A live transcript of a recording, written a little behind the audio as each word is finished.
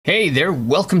Hey there,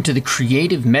 welcome to the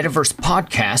Creative Metaverse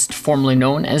Podcast, formerly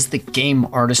known as the Game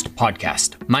Artist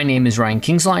Podcast. My name is Ryan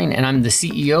Kingsline, and I'm the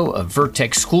CEO of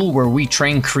Vertex School, where we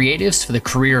train creatives for the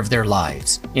career of their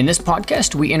lives. In this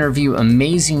podcast, we interview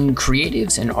amazing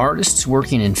creatives and artists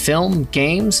working in film,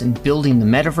 games, and building the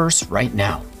metaverse right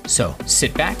now. So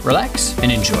sit back, relax,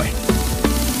 and enjoy.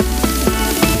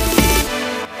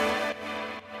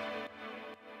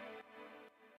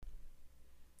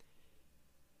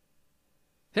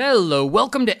 Hello,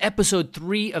 welcome to episode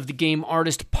 3 of the Game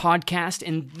Artist Podcast.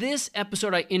 In this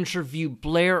episode, I interview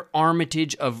Blair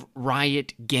Armitage of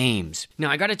Riot Games.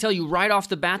 Now, I got to tell you right off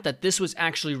the bat that this was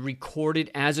actually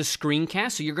recorded as a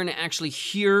screencast, so you're going to actually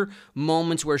hear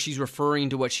moments where she's referring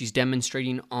to what she's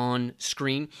demonstrating on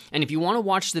screen. And if you want to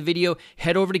watch the video,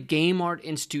 head over to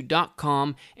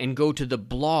GameArtInstitute.com and go to the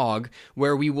blog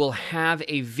where we will have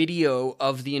a video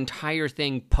of the entire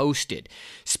thing posted,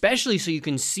 especially so you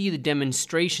can see the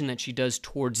demonstration that she does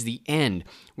towards the end,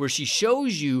 where she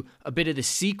shows you a bit of the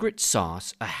secret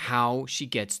sauce of how she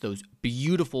gets those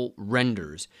beautiful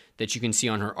renders that you can see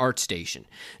on her ArtStation.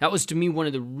 That was, to me, one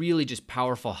of the really just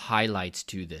powerful highlights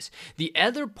to this. The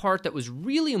other part that was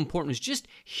really important was just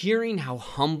hearing how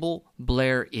humble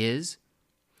Blair is,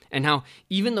 and how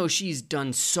even though she's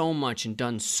done so much and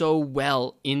done so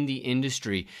well in the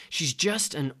industry, she's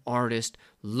just an artist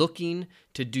looking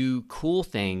to do cool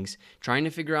things, trying to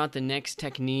figure out the next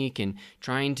technique and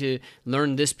trying to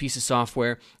learn this piece of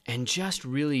software and just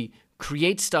really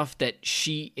create stuff that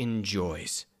she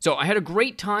enjoys. So I had a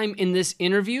great time in this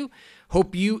interview.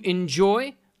 Hope you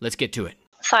enjoy. Let's get to it.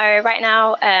 So right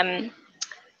now,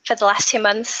 for the last 2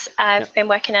 months, I've been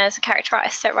working as a character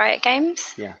artist at Riot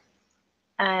Games. Yeah.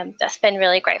 That's been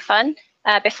really great fun.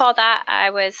 Before that,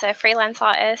 I was a freelance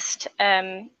artist.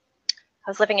 I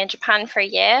was living in Japan for a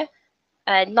year,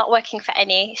 not working for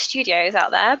any studios out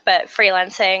there, but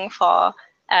freelancing for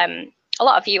a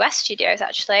lot of US studios,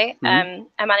 actually. I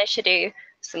managed to do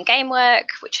some game work,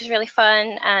 which was really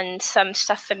fun, and some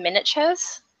stuff for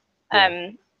miniatures,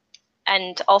 and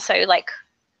also like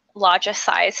larger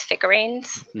size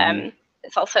figurines.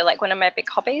 It's also like one of my big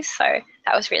hobbies, so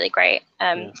that was really great.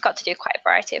 Got to do quite a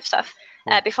variety of stuff.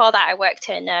 Before that, I worked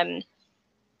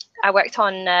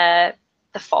on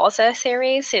the Forza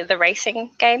series, so the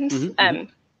racing games. I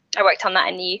worked on that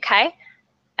in the UK.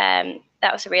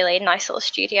 That was a really nice little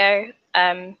studio.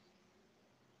 And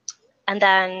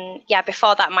then,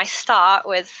 before that, my start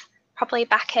was probably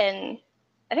back in,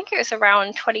 I think it was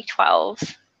around 2012.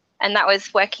 And that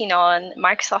was working on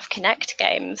Microsoft Kinect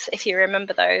games, if you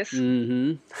remember those.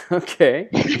 Okay.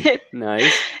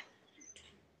 Nice.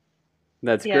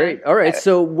 That's great. All right.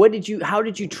 So how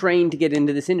did you train to get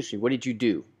into this industry? What did you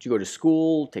do? Did you go to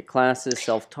school, take classes,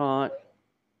 self-taught?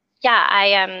 Yeah,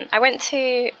 I went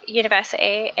to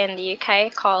university in the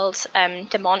UK called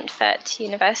De Montfort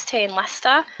University in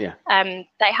Leicester. Yeah.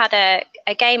 They had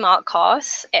a game art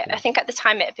course. I think at the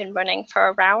time it had been running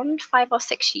for around 5 or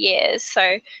 6 years, so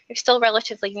it was still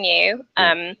relatively new.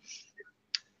 And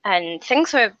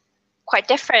things were quite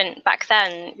different back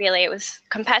then, really. It was,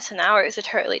 compared to now, it was a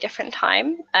totally different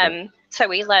time. So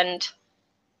we learned,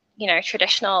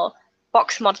 traditional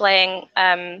box modeling,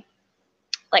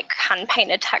 like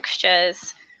hand-painted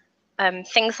textures,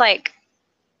 things like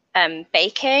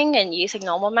baking and using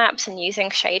normal maps and using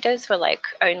shaders were like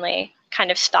only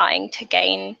kind of starting to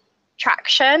gain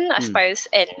traction, I suppose,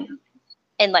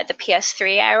 in like the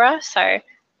PS3 era. So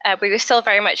we were still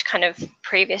very much kind of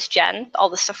previous gen. All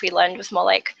the stuff we learned was more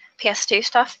like PS2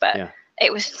 stuff, but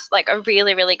it was like a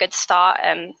really, really good start,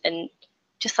 and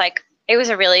just like it was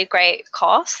a really great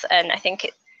course. And I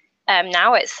think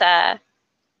now it's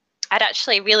I'd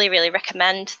actually really, really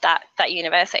recommend that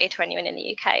university to anyone in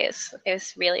the UK. It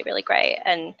was really, really great,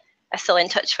 and I'm still in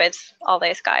touch with all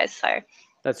those guys. So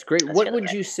that's great. What really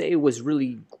would you say was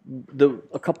really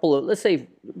let's say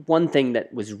one thing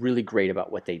that was really great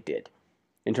about what they did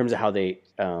in terms of how they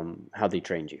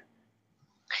trained you?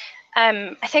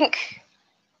 I think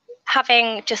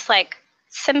having just like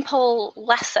simple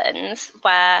lessons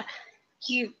where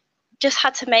you just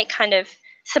had to make kind of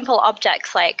simple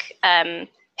objects, like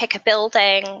pick a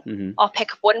building or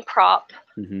pick one prop.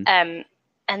 And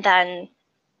then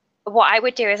what I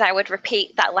would do is I would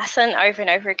repeat that lesson over and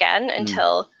over again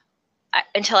until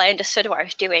I understood what I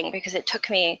was doing, because it took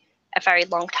me a very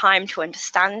long time to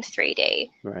understand 3D.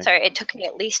 Right. So it took me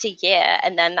at least a year,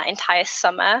 and then that entire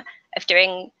summer of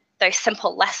doing those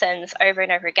simple lessons over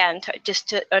and over again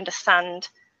to understand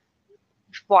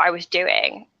what I was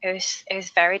doing. It was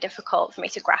very difficult for me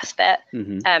to grasp it,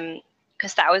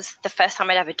 because that was the first time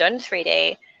I'd ever done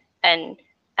 3D, and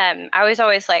I was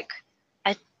always like,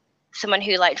 someone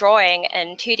who liked drawing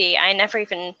and 2D. I never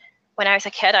even, when I was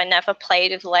a kid, I never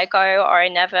played with Lego, or I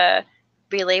never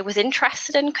really was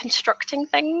interested in constructing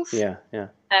things. Yeah.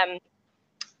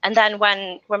 And then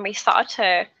when we started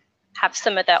to have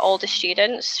some of the older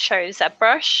students show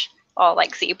ZBrush, or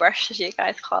like ZBrush as you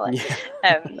guys call it.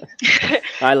 Yeah.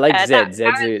 I like Zed.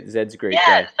 Zed's a great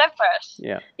guy.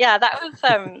 ZBrush. Yeah, that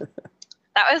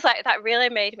was like, that really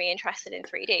made me interested in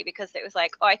 3D, because it was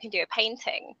like, oh, I can do a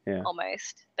painting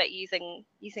almost, but using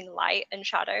light and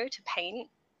shadow to paint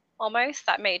almost.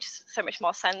 That made so much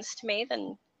more sense to me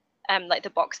than like the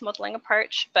box modeling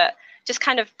approach. But just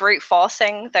kind of brute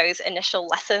forcing those initial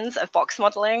lessons of box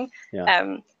modeling.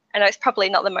 I know it's probably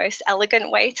not the most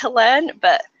elegant way to learn,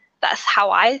 but that's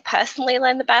how I personally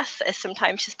learn the best, is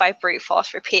sometimes just by brute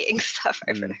force repeating stuff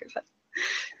over and over.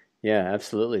 Yeah,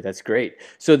 absolutely. That's great.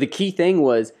 So the key thing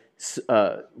was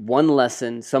one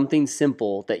lesson, something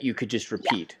simple that you could just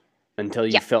repeat until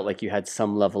you felt like you had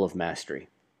some level of mastery.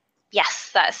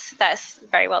 Yes, that's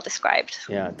very well described.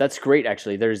 Yeah, that's great.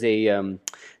 Actually, there's a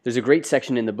great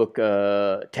section in the book,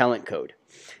 Talent Code,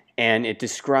 and it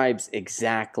describes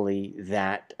exactly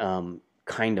that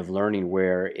kind of learning,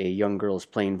 where a young girl is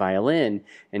playing violin,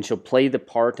 and she'll play the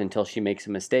part until she makes a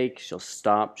mistake. She'll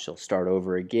stop. She'll start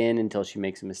over again until she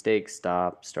makes a mistake.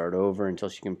 Stop. Start over until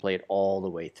she can play it all the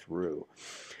way through.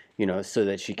 So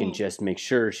that she can just make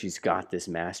sure she's got this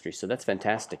mastery. So that's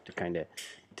fantastic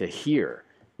to hear.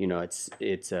 It's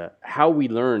how we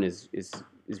learn is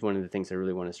one of the things I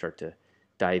really want to start to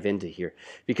dive into here,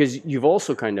 because you've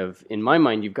also kind of, in my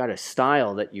mind, you've got a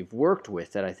style that you've worked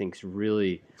with that I think is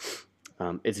really,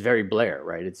 it's very Blair,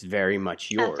 right? It's very much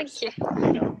yours. Thank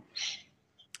you.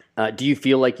 Do you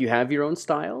feel like you have your own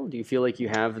style? Do you feel like you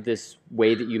have this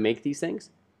way that you make these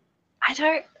things? I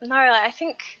don't know. I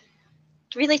think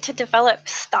really to develop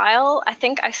style, I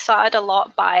think I started a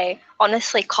lot by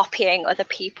honestly copying other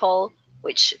people,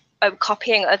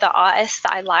 copying other artists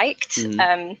that I liked.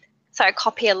 So I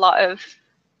copy a lot of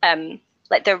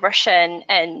like the Russian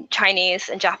and Chinese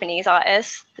and Japanese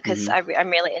artists, because I'm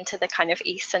really into the kind of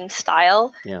Eastern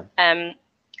style.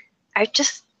 I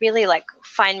just really like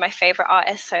find my favorite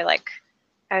artists. So like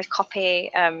I would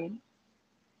copy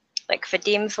like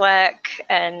Vadim's work,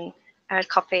 and I would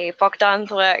copy Bogdan's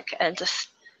work, and just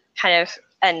kind of,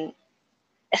 and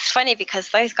it's funny because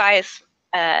those guys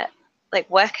like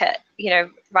work at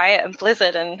Riot and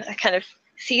Blizzard, and I kind of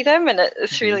see them, and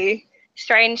it's really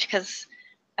strange, because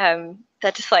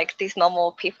they're just like these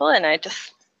normal people, and I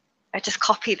just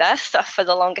copy their stuff for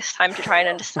the longest time to try and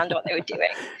understand what they were doing.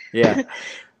 Yeah.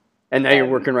 And now you're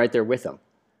working right there with them.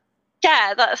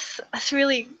 Yeah, that's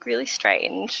really, really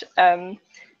strange.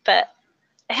 But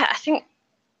yeah, I think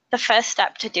the first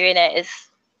step to doing it is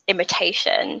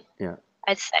imitation. Yeah.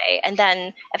 I'd say. And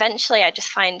then eventually I just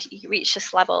find you reach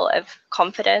this level of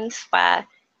confidence where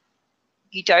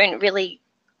you don't really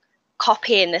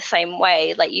copy in the same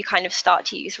way. Like you kind of start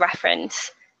to use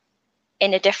reference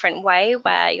in a different way,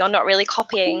 where you're not really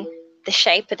copying the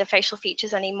shape of the facial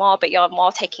features anymore, but you're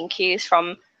more taking cues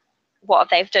from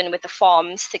what they've done with the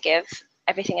forms to give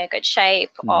everything a good shape,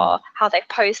 or how they've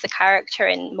posed the character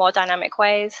in more dynamic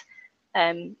ways.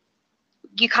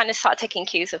 You kind of start taking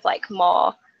cues of like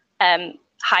more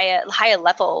higher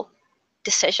level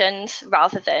decisions,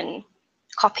 rather than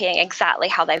copying exactly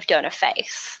how they've done a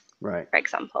face, right? For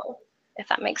example, if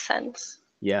that makes sense.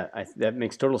 Yeah, that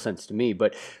makes total sense to me.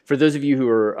 But for those of you who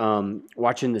are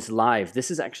watching this live, this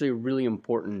is actually a really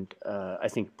important, I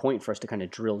think, point for us to kind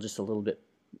of drill just a little bit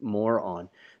more on.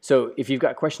 So if you've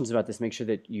got questions about this, make sure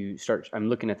that you start. I'm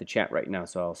looking at the chat right now,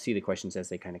 so I'll see the questions as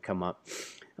they kind of come up.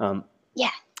 Yeah.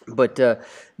 But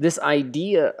this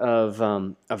idea of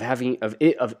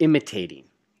imitating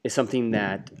is something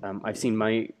that I've seen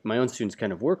my own students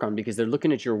kind of work on, because they're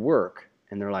looking at your work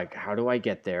and they're like, how do I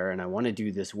get there? And I want to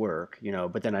do this work,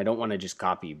 but then I don't want to just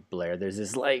copy Blair. There's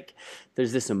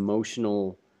this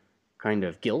emotional kind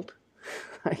of guilt,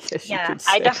 I guess you could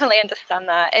say. I definitely understand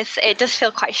that. It does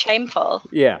feel quite shameful.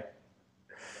 Yeah.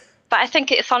 But I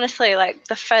think it's honestly like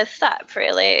the first step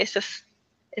really is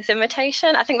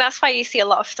imitation. I think that's why you see a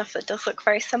lot of stuff that does look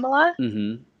very similar.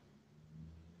 Mm-hmm.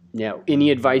 Yeah.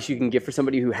 Any advice you can give for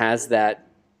somebody who has that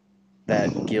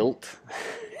guilt?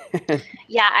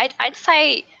 Yeah, I'd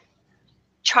say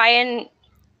try and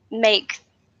make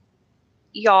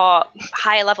your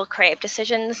higher level creative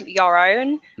decisions your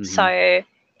own. Mm-hmm. So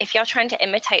if you're trying to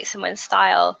imitate someone's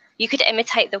style, you could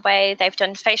imitate the way they've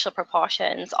done facial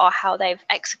proportions, or how they've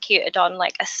executed on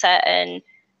like a certain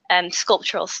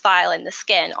sculptural style in the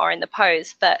skin or in the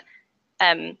pose, but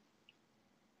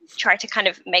try to kind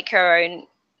of make your own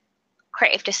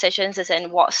creative decisions as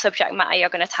in what subject matter you're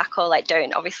going to tackle. Like,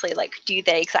 don't obviously like do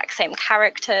the exact same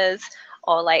characters,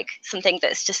 or like something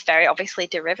that's just very obviously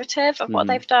derivative of what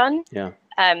they've done. Yeah.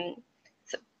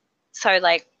 So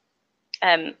like,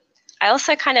 I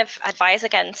also kind of advise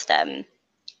against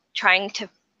trying to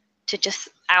just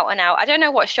out and out. I don't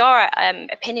know what's your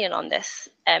opinion on this,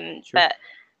 Sure. but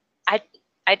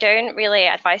I don't really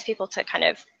advise people to kind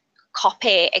of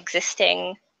copy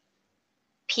existing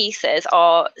pieces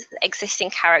or existing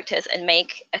characters and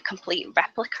make a complete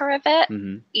replica of it.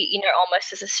 You know,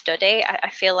 almost as a study.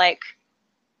 I feel like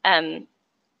I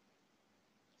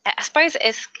suppose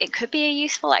it could be a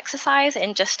useful exercise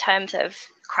in just terms of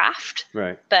craft,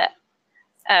 Right. but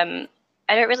I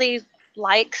don't really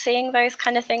like seeing those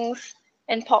kind of things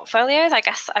in portfolios. I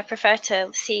guess I prefer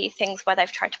to see things where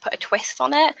they've tried to put a twist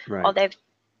on it, Right. or they've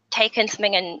taken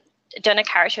something and done a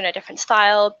character in a different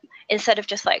style instead of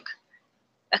just like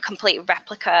a complete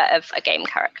replica of a game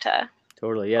character.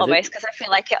 Totally. Yeah. Almost, because I feel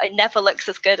like it never looks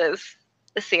as good as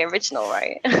the original,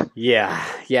 right? Yeah.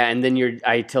 And then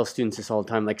I tell students this all the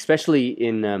time, like especially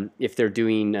in if they're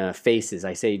doing faces,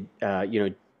 I say,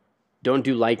 don't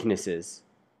do likenesses,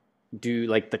 do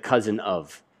like the cousin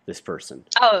of this person.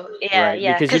 Oh, yeah, right?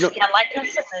 yeah. Because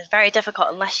likeness is very difficult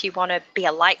unless you want to be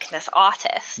a likeness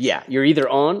artist. Yeah, you're either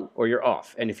on or you're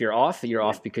off. And if you're off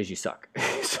because you suck.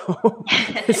 So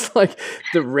it's like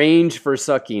the range for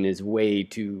sucking is way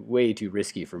too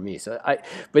risky for me. But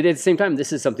at the same time,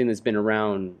 this is something that's been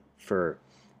around for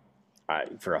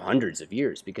hundreds of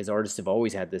years, because artists have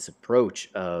always had this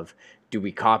approach of, do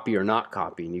we copy or not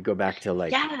copy? And you go back to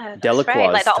like Delacroix's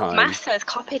right. Like the time. old masters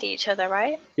copied each other,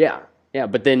 right? Yeah,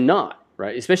 but then not,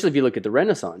 right? Especially if you look at the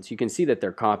Renaissance, you can see that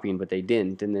they're copying, but they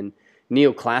didn't. And then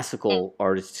neoclassical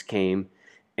artists came,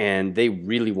 and they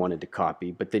really wanted to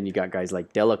copy. But then you got guys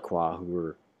like Delacroix, who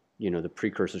were, the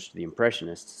precursors to the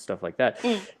Impressionists, stuff like that.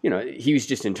 He was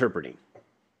just interpreting.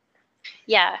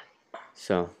 Yeah.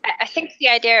 So I think the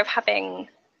idea of having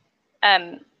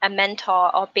a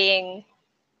mentor or being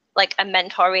like a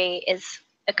mentoree is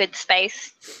a good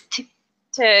space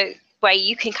to where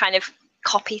you can kind of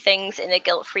copy things in a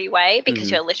guilt-free way, because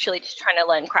you're literally just trying to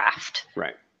learn craft.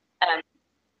 Right.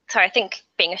 So I think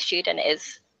being a student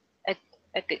is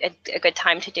a good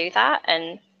time to do that,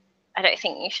 and I don't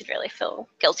think you should really feel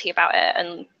guilty about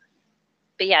it.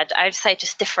 But yeah, I'd say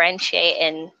just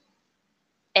differentiate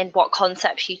in what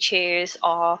concepts you choose,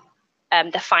 or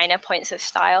the finer points of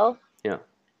style. Yeah,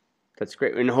 that's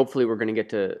great. And hopefully we're going to get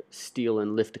to steal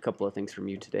and lift a couple of things from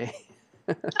you today.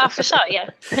 Oh, for sure, yeah.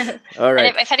 All right.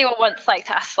 And if anyone wants like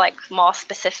to ask like more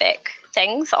specific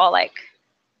things or like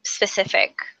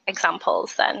specific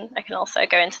examples, then I can also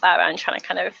go into that. I'm trying to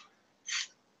kind of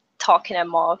talk in a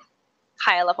more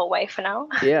higher level way for now.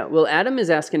 Yeah. Well, Adam is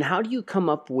asking, how do you come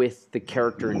up with the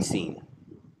character and scene?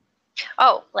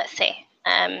 Oh, let's see.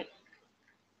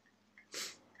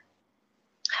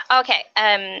 Okay.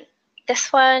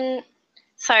 This one.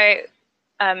 So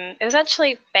it was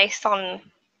actually based on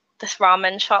this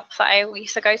ramen shop that I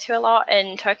used to go to a lot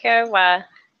in Tokyo, where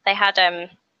they had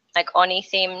like Oni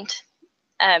themed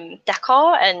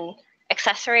decor and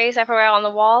accessories everywhere on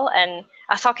the wall. And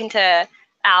I was talking to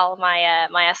Al,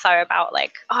 my SO, about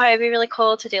like, oh, it'd be really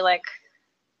cool to do like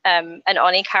an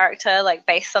Oni character like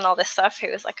based on all this stuff, who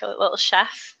was like a little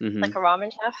chef, like a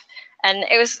ramen chef. And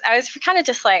I was kind of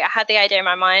just like, I had the idea in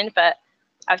my mind, but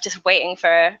I was just waiting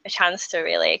for a chance to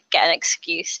really get an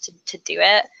excuse to do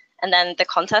it. And then the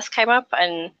contest came up,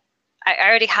 and I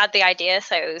already had the idea,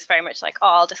 so it was very much like, oh,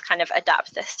 I'll just kind of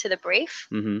adapt this to the brief,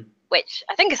 which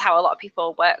I think is how a lot of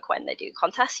people work when they do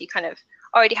contests. You kind of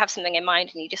already have something in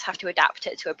mind, and you just have to adapt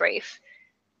it to a brief.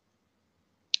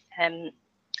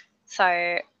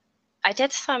 So I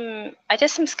did some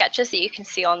sketches that you can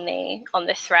see on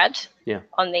the thread,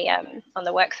 on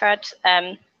the work thread.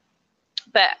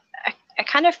 But I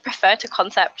kind of prefer to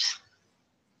concept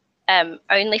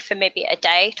only for maybe a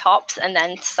day tops, and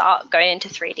then start going into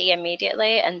 3D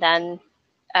immediately, and then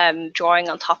drawing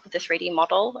on top of the 3D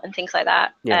model and things like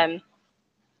that.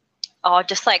 Or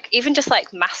just like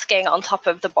masking on top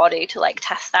of the body to like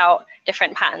test out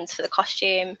different patterns for the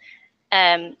costume.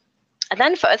 And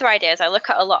then for other ideas, I look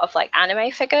at a lot of like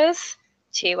anime figures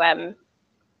to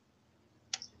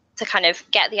kind of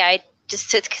get the idea,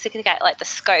 just to get like the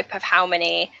scope of how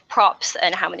many props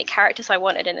and how many characters I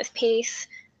wanted in this piece.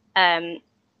 And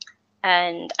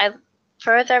I,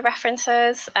 for other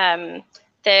references, the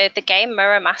game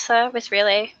Muramasa was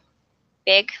really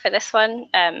big for this one.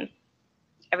 I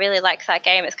really like that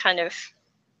game. It's kind of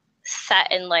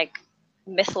set in like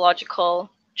mythological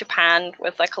Japan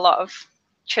with like a lot of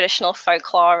traditional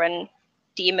folklore and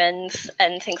demons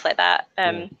and things like that.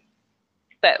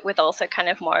 but with also kind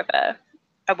of more of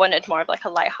I wanted more of like a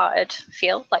lighthearted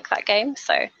feel like that game.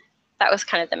 So that was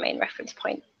kind of the main reference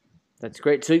point. That's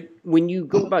great. So when you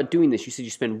go about doing this, you said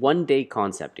you spend 1 day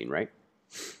concepting, right?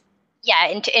 Yeah,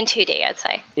 in 2D, I'd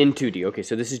say. In 2D. Okay,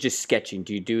 so this is just sketching.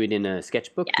 Do you do it in a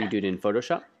sketchbook? Yeah. Do you do it in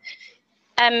Photoshop?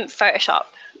 Photoshop,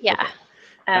 yeah.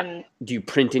 Okay. Do you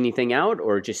print anything out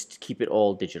or just keep it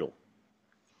all digital?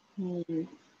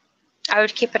 I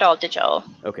would keep it all digital.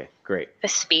 Okay, great. For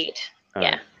speed, All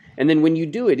yeah. right. And then when you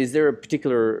do it, is there a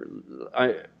particular...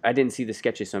 I didn't see the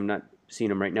sketches, so I'm not seeing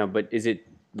them right now, but is it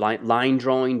line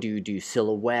drawing? Do you do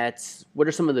silhouettes? What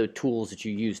are some of the tools that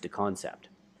you use to concept?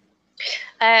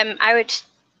 I would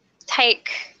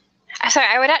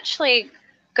I would actually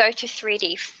go to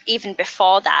 3D even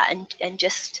before that and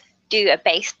just do a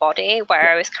base body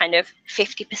where I was kind of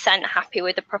 50% happy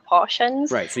with the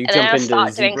proportions. Right, so you and jump then into I'll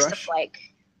start doing ZBrush? stuff like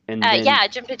And then... I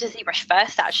jumped into ZBrush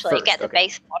first actually, get the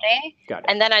base body. Got it.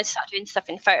 And then I start doing stuff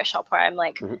in Photoshop where I'm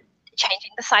like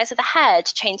changing the size of the head,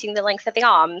 changing the length of the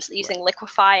arms, using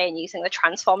Liquify and using the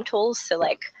transform tools to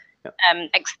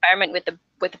experiment with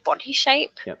the body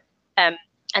shape. Yep.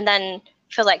 And then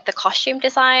for like the costume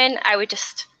design, I would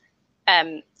just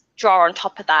draw on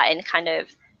top of that in kind of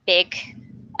big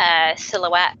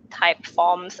silhouette type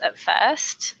forms at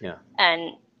first. Yeah.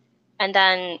 And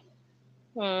then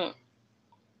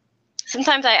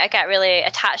sometimes I get really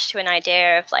attached to an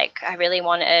idea of like I really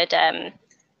wanted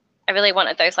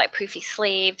those like poofy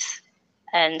sleeves,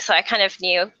 and so I kind of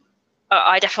knew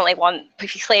I definitely want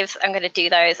poofy sleeves. I'm going to do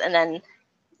those and then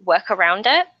work around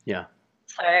it. Yeah.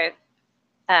 So,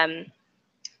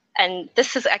 and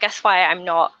this is, I guess, why I'm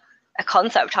not a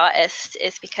concept artist,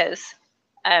 is because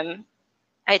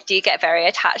I do get very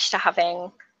attached to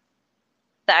having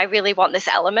that. I really want this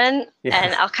element,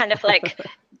 and I'll kind of like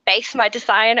base my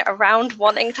design around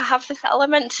wanting to have this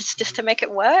element just to make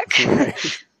it work.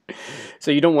 Right.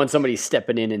 So you don't want somebody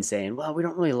stepping in and saying, well, we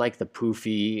don't really like the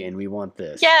poofy and we want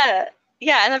this.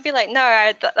 Yeah, and I'd be like,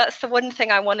 no, that's the one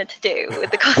thing I wanted to do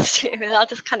with the costume, and I'll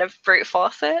just kind of brute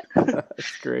force it.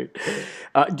 That's great.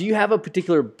 Do you have a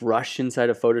particular brush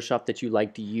inside of Photoshop that you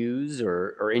like to use,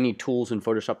 or any tools in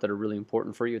Photoshop that are really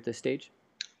important for you at this stage?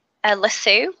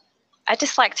 Lasso. I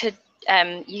just like to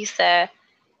use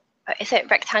is it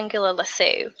rectangular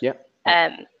lasso? Yep.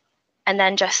 And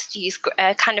then just use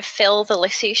kind of fill the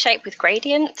lasso shape with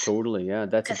gradients. Totally, yeah.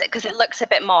 That's because it looks a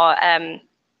bit more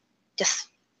just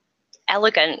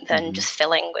elegant than just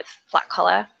filling with flat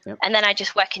color. Yep. And then I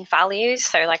just work in values,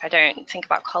 so like I don't think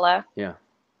about color. Yeah,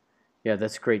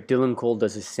 that's great. Dylan Cole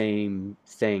does the same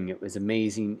thing. It was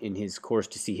amazing in his course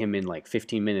to see him in like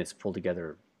 15 minutes pull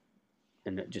together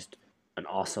and just an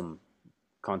awesome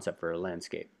concept for a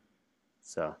landscape.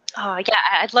 So yeah,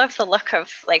 I'd love the look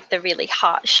of like the really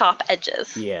hot, sharp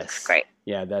edges. Yes. It's great.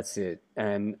 Yeah, that's it.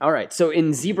 And all right, so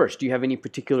in ZBrush, do you have any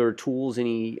particular tools,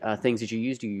 any things that you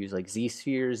use? Do you use like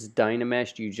Z-spheres,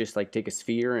 Dynamesh? Do you just like take a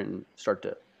sphere and start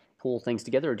to pull things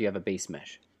together, or do you have a base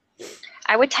mesh?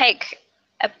 I would take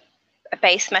a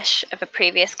base mesh of a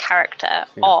previous character,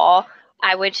 or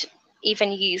I would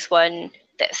even use one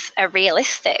that's a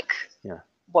realistic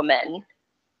woman,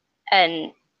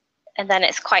 and then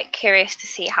it's quite curious to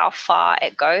see how far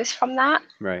it goes from that.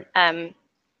 Right.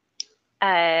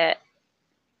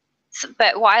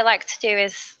 But what I like to do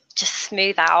is just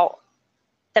smooth out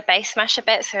the base mesh a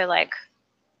bit.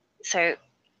 So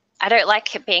I don't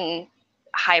like it being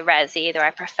high res either.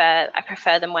 I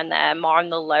prefer them when they're more on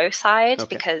the low side,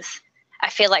 because I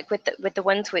feel like with the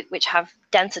ones which have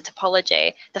denser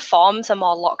topology, the forms are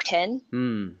more locked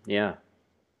in. Yeah,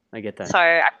 I get that. So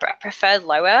I prefer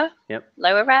lower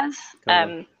res.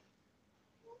 Totally.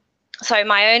 So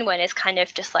my own one is kind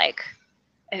of just like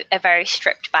a very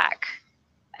stripped back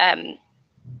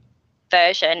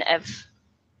version of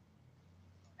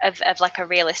like a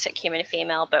realistic human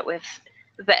female, but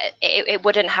it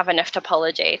wouldn't have enough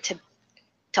topology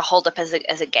to hold up as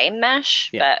a game mesh.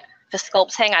 But for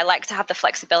sculpting, I like to have the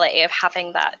flexibility of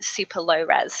having that super low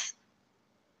res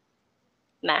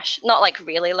mesh, not like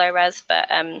really low res, but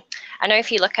I know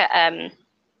if you look at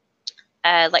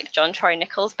like John Troy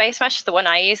Nichols base mesh, the one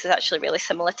I use is actually really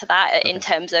similar to that in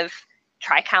terms of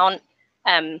tri count.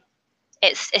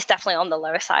 It's definitely on the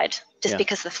lower side, just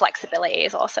because the flexibility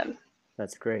is awesome.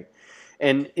 That's great.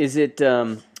 And is it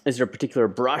is there a particular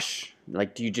brush?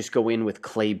 Like, do you just go in with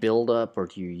clay buildup, or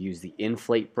do you use the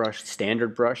inflate brush,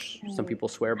 standard brush? Some people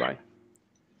swear by.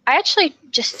 I actually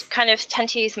just kind of tend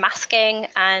to use masking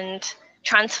and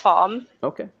transform.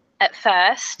 Okay. At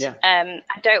first. Yeah. I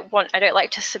don't like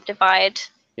to subdivide.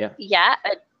 Yet.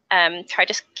 Try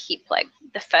to keep like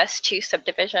the first two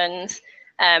subdivisions.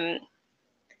 I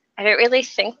don't really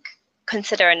think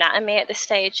consider anatomy at this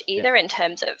stage either in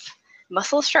terms of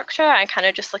muscle structure. I'm kind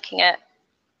of just looking at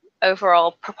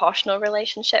overall proportional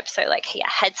relationships. So like, yeah,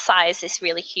 head size is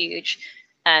really huge,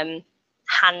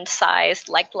 hand size,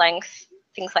 leg length,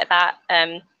 things like that.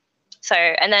 So,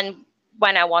 and then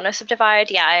when I want to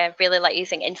subdivide, I really like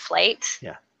using inflate.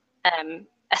 Yeah.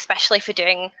 Especially for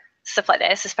doing stuff like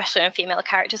this, especially on female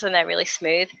characters when they're really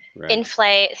smooth. Right.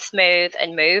 Inflate, smooth,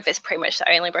 and move is pretty much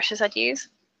the only brushes I'd use.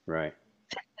 Right.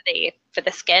 For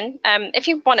the skin. If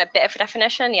you want a bit of a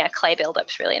definition, clay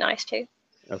buildup's really nice too.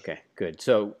 Okay, good.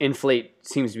 So inflate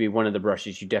seems to be one of the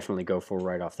brushes you definitely go for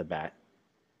right off the bat.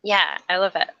 Yeah, I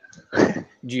love it. Okay.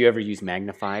 Do you ever use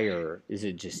magnify, or is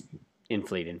it just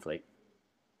inflate?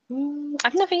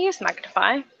 I've never used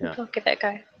magnify. Yeah. I'll give it a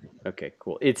go. Okay,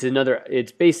 cool. It's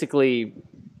basically,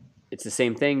 it's the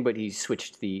same thing, but he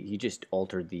just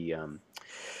altered the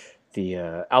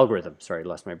algorithm. Sorry, I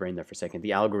lost my brain there for a second.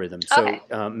 The algorithm. Okay.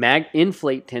 So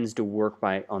inflate tends to work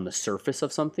on the surface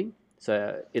of something.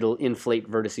 So it'll inflate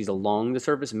vertices along the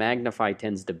surface. Magnify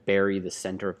tends to bury the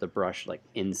center of the brush like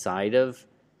inside of,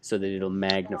 so that it'll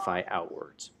magnify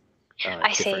outwards.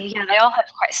 I see. Yeah, they all have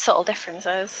quite subtle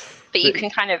differences, but you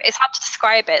can it's hard to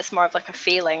describe it. It's more of like a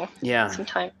feeling. Yeah.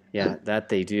 Sometimes. Yeah, that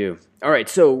they do. All right,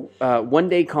 so 1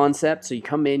 day concept. So you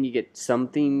come in, you get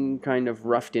something kind of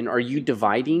roughed in. Are you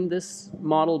dividing this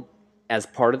model as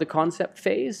part of the concept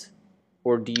phase,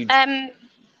 or do you? No.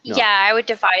 Yeah, I would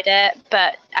divide it,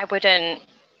 but I wouldn't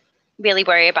really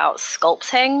worry about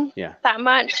sculpting that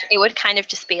much. It would kind of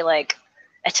just be like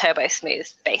a turbo smooth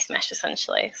base mesh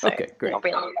essentially. So okay, great. Not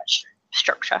really much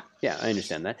structure. Yeah, I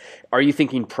understand that. Are you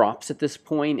thinking props at this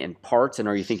point and parts, and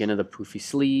are you thinking of the poofy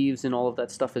sleeves and all of that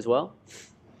stuff as well?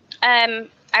 I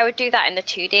would do that in the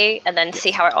 2D and then see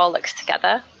how it all looks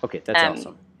together. Okay, that's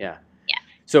awesome. Yeah. Yeah.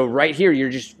 So right here, you're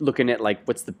just looking at like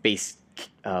what's the base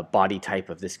body type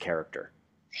of this character.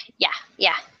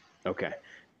 Yeah. Okay.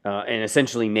 And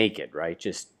essentially naked, right?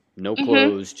 Just no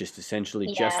clothes, just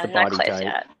essentially just the body type.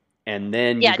 Yet. And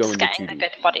then you go into 2D. Yeah, just getting a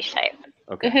good body shape.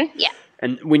 Okay. Yeah.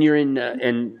 And when you're in,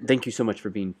 and thank you so much for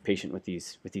being patient with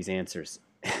these answers.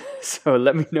 So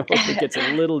let me know if it gets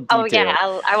a little detailed. Oh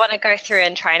yeah, I want to go through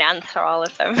and try and answer all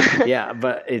of them. Yeah,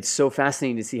 but it's so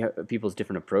fascinating to see how people's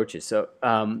different approaches. So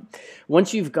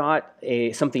once you've got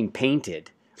something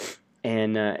painted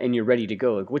and you're ready to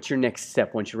go, like what's your next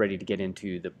step once you're ready to get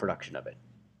into the production of it?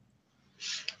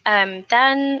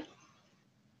 Then,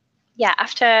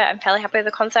 after I'm fairly happy with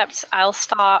the concept, I'll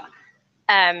start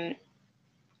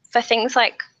for things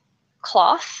like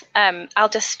cloth. I'll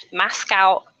just mask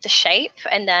out the shape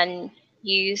and then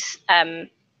use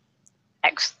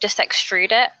just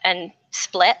extrude it and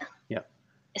split. Yeah.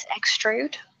 Is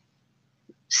extrude?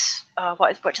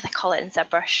 What do they call it in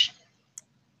ZBrush?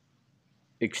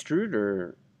 Extrude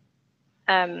or?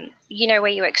 Where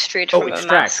you extrude from a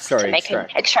mask to make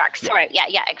extract. Extract. Sorry,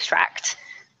 extract.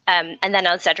 And then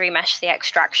I'll Z-remesh the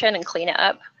extraction and clean it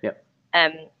up. Yep.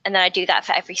 And then I do that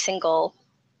for every single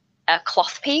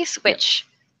cloth piece, which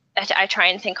I try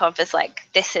and think of as like,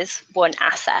 this is one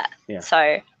asset. Yeah.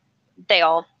 So they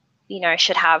all,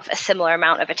 should have a similar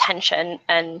amount of attention,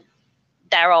 and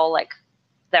they're all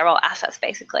assets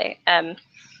basically. Get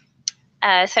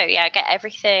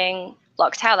everything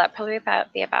blocked out. That'd probably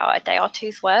be about a day or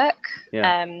two's work.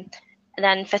 Yeah. And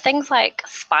then for things like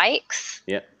spikes,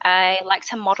 I like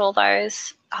to model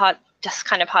those hard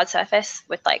surface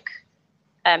with like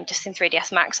just in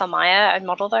 3ds Max on Maya. I'd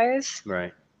model those.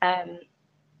 Right.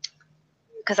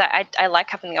 Because I like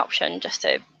having the option just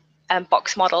to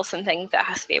box model something that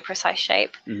has to be a precise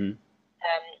shape. Mm-hmm.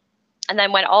 And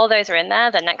then when all those are in there,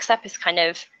 the next step is kind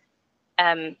of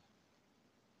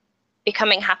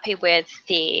becoming happy with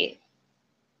the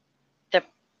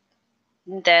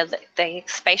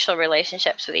spatial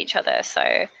relationships with each other.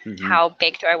 So how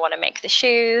big do I want to make the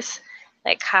shoes?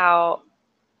 Like how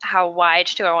wide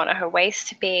do I want her waist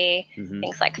to be?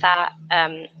 Things like that.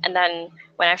 And then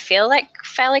when I feel like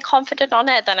fairly confident on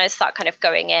it, then I start kind of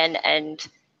going in and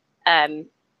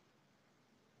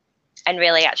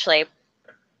really actually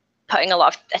putting a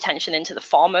lot of attention into the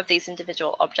form of these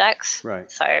individual objects.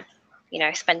 Right. So,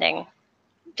 spending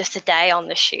just a day on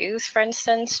the shoes, for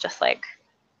instance, just like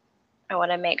I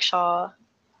want to make sure,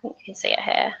 you can see it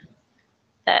here,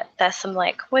 that there's some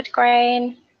like wood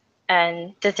grain,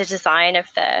 and the design of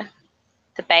the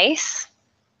base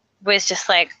was just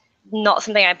like not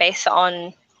something I based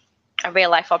on a real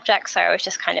life object. So I was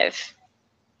just kind of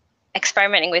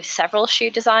experimenting with several shoe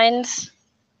designs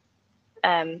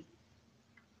because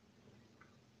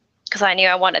I knew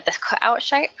I wanted this cutout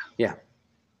shape. Yeah.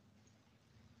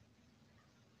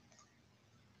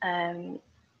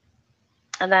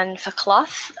 And then for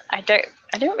cloth, I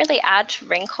don't really add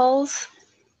wrinkles,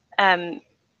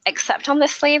 except on the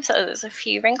sleeves. So there's a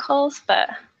few wrinkles, but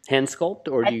hand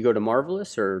sculpt, or do you go to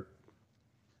Marvelous, or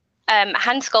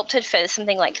hand sculpted for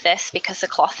something like this because the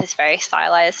cloth is very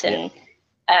stylized, and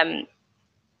I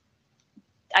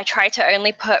try to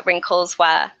only put wrinkles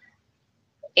where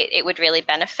it would really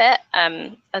benefit.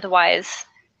 Otherwise,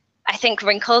 I think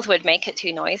wrinkles would make it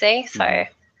too noisy. So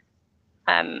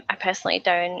I personally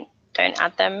don't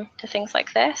add them to things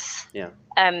like this.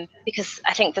 Because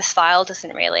I think the style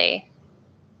doesn't really.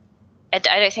 I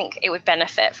don't think it would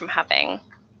benefit from having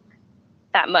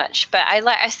that much. But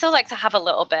I still like to have a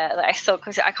little bit.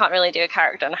 Because I can't really do a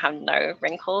character and have no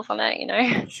wrinkles on it, you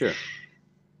know. Sure.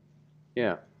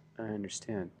 Yeah, I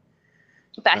understand.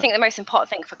 But I think the most important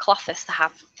thing for cloth is to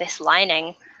have this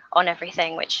lining on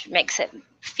everything, which makes it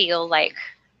feel like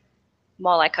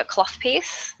more like a cloth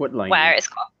piece. What lining? Where it's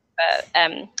got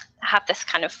have this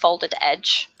kind of folded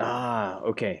edge. Ah,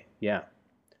 okay, yeah.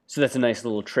 So that's a nice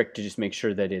little trick to just make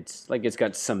sure that it's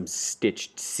got some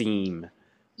stitched seam.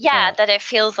 Yeah, that it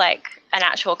feels like an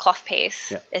actual cloth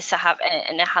piece is to have,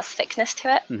 and it has thickness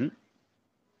to it. Mm-hmm.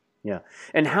 Yeah,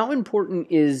 and how important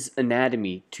is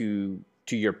anatomy to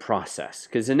your process?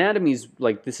 Because anatomy's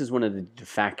this is one of the de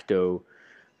facto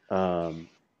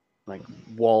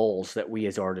walls that we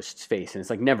as artists face, and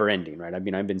it's never ending, right? I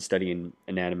mean, I've been studying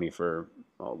anatomy for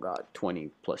 20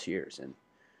 plus years, and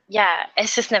yeah,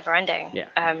 it's just never ending.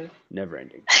 Yeah, never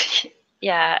ending.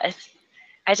 Yeah,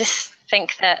 I just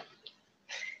think that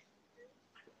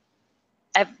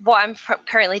what I'm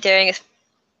currently doing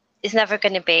is never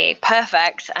going to be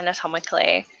perfect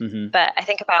anatomically, but I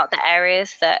think about the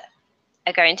areas that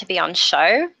are going to be on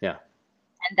show,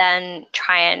 and then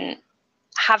try and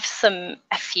have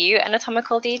a few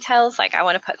anatomical details. Like I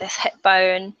want to put this hip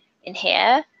bone in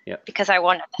here because I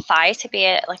want the thigh to be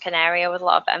an area with a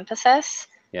lot of emphasis,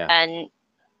 and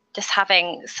just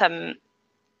having some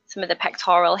of the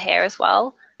pectoral here as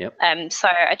well. So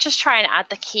I just try and add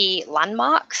the key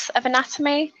landmarks of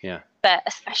anatomy, but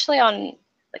especially on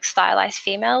stylized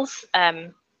females.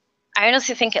 I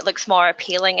honestly think it looks more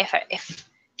appealing if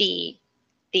the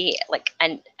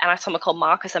anatomical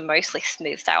markers are mostly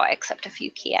smoothed out except a few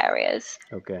key areas.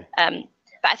 Okay.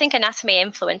 But I think anatomy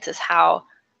influences how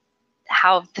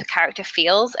the character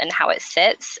feels and how it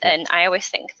sits. And I always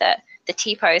think that the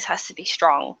T-pose has to be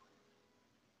strong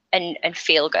and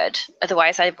feel good.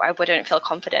 Otherwise, I wouldn't feel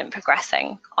confident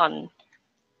progressing on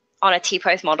a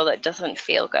T-pose model that doesn't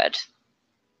feel good.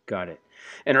 Got it.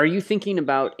 And are you thinking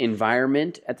about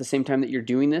environment at the same time that you're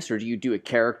doing this, or do you do a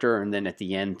character and then at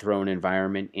the end throw an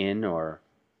environment in,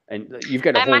 and you've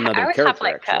got a whole nother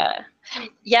character?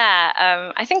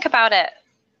 I think about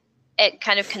it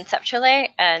kind of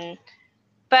conceptually,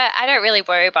 but I don't really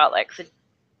worry about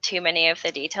too many of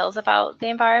the details about the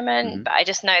environment. But I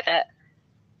just know that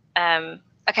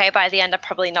by the end I'm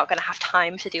probably not going to have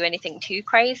time to do anything too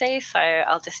crazy, so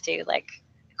I'll just do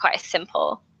quite a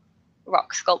simple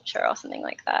rock sculpture or something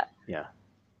like that. Yeah,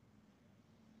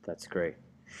 that's great.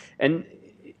 And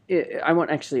I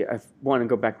want to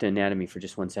go back to anatomy for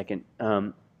just 1 second,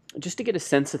 just to get a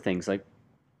sense of things.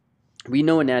 We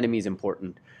know anatomy is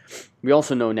important. We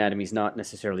also know anatomy is not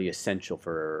necessarily essential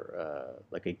for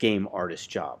a game artist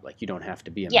job. You don't have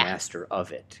to be a master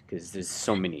of it, because there's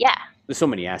so many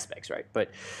aspects, right? But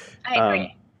I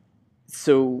agree.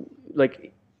 So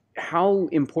how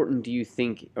important do you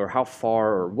think, or how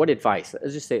far, or what advice,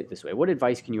 let's just say it this way, what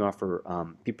advice can you offer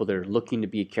people that are looking to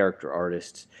be character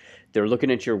artists? They're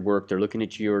looking at your work, they're looking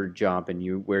at your job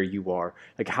and where you are.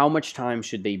 How much time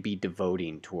should they be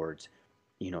devoting towards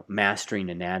mastering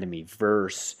anatomy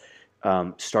versus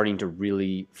starting to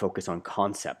really focus on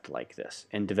concept like this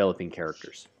and developing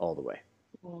characters all the way?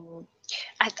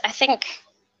 I think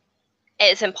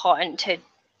it's important to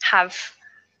have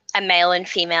a male and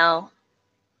female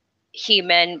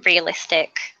human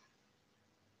realistic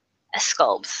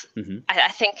sculpts.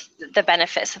 I think the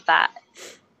benefits of that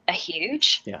are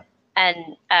huge.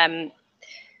 And I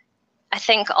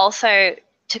think also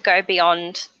to go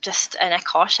beyond just an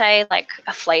écorché,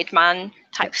 a flayed man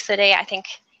type study, I think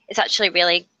it's actually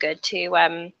really good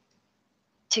to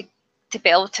be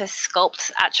able to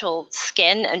sculpt actual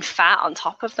skin and fat on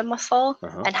top of the muscle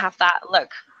and have that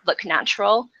look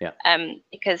natural.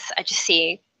 Because I just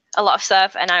see a lot of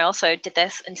stuff, and I also did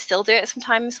this and still do it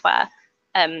sometimes, where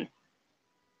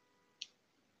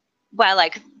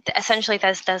essentially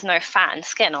there's no fat and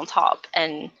skin on top,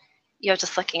 and you're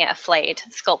just looking at a flayed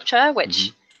sculpture,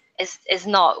 which is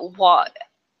not what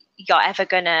you're ever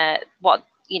gonna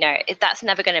that's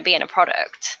never gonna be in a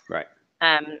product. Right.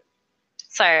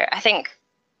 So I think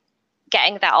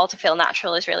getting that all to feel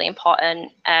natural is really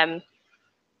important. And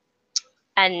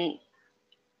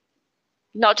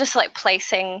not just like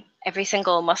placing every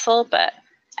single muscle, but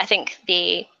I think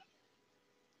the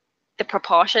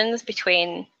proportions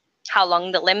between how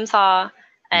long the limbs are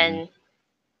and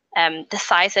the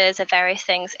sizes of various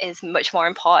things is much more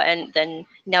important than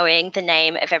knowing the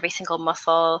name of every single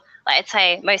muscle. Like I'd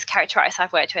say most character artists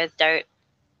I've worked with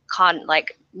can't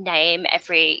like name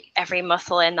every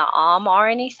muscle in the arm or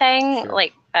anything. Sure.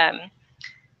 Like I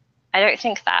don't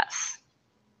think that's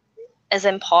as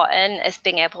important as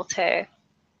being able to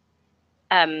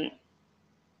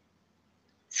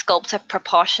sculpt a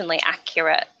proportionally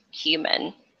accurate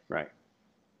human. Right.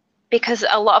 Because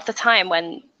a lot of the time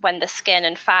when the skin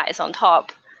and fat is on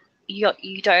top,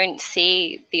 you don't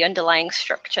see the underlying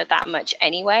structure that much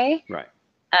anyway. Right.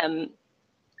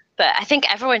 But I think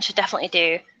everyone should definitely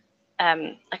do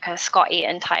like a Scott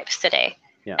Eaton type study.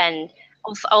 Yeah. And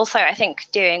also I think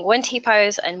doing one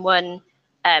T-pose and one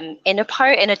in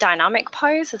a dynamic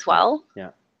pose as well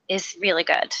is really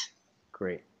good.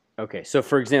 Great. Okay, so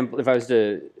for example, if I was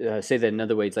to say that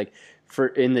another way, it's like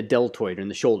in the deltoid, in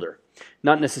the shoulder,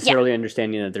 not necessarily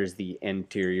understanding that there's the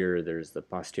anterior, there's the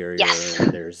posterior,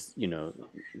 there's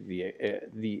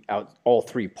the all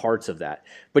three parts of that,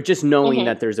 but just knowing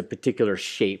that there's a particular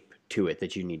shape to it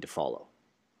that you need to follow,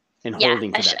 and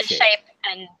holding to that shape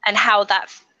and how that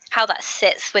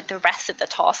sits with the rest of the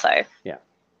torso. Yeah,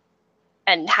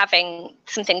 and having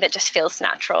something that just feels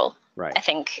natural. Right. I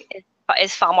think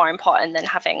is far more important than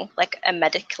having like a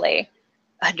medically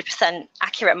 100%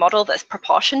 accurate model that's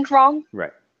proportioned wrong.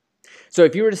 Right. So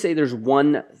if you were to say there's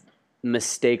one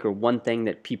mistake or one thing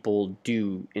that people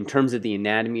do in terms of the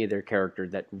anatomy of their character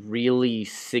that really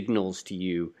signals to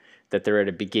you that they're at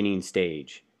a beginning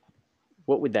stage,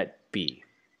 what would that be?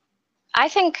 I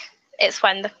think it's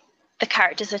when the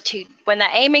characters are when they're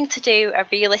aiming to do a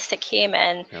realistic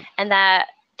human and they're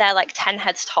like 10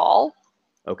 heads tall.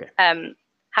 Okay.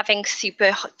 Having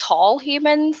super tall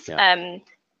humans.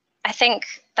 I think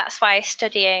that's why I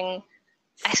study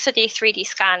 3D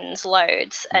scans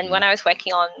loads. And when I was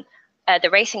working on the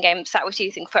racing games, that was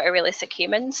using photorealistic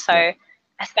humans. So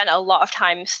I spent a lot of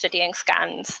time studying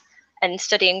scans and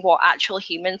studying what actual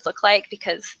humans look like,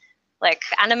 because like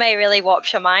anime really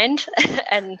warps your mind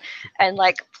and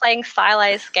like playing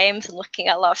stylized games and looking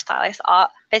at a lot of stylized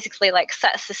art basically like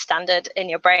sets the standard in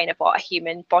your brain of what a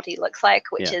human body looks like,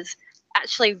 which is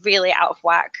actually really out of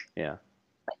whack. Yeah.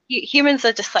 Humans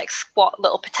are just like squat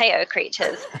little potato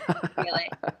creatures, really.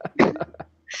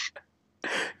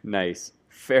 Nice.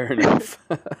 Fair enough.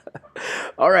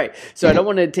 All right. So I don't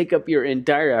want to take up your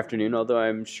entire afternoon, although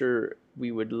I'm sure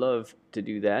we would love to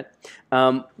do that.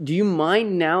 Do you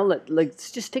mind now?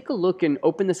 Let's just take a look and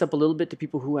open this up a little bit to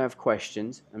people who have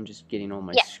questions. I'm just getting all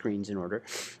my screens in order.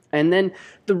 And then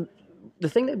the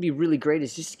thing that'd be really great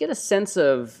is just to get a sense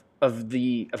of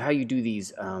how you do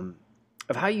these,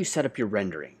 of how you set up your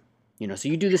rendering. So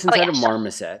you do this inside of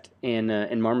Marmoset in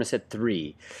Marmoset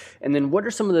 3. And then what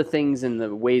are some of the things and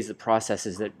the ways, the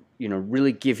processes that,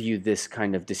 really give you this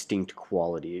kind of distinct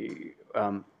quality?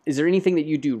 Is there anything that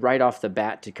you do right off the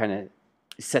bat to kind of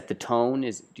set the tone?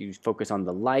 Do you focus on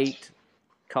the light,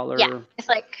 color? Yeah, it's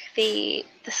like the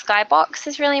skybox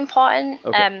is really important.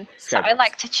 Okay. So I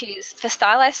like to choose, for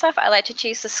stylized stuff, I like to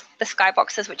choose the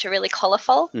skyboxes which are really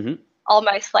colorful,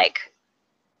 almost like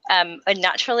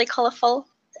unnaturally colorful.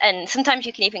 And sometimes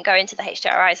you can even go into the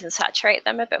HDRIs and saturate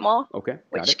them a bit more,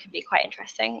 which can be quite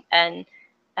interesting. And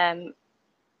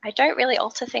I don't really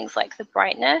alter things like the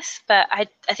brightness, but I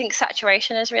think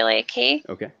saturation is really a key.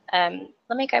 Okay.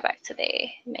 Let me go back to the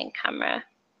main camera.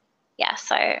 Yeah,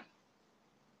 so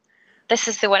this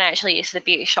is the one I actually use for the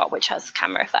beauty shot, which has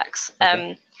camera effects.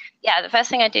 Okay. The first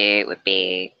thing I do would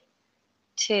be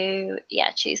to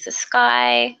choose the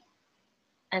sky,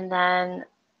 and then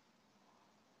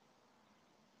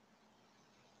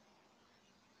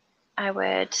I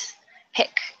would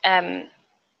pick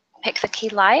the key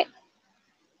light.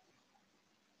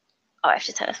 Oh, I have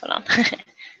to turn this one on.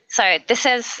 So this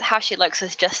is how she looks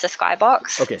as just a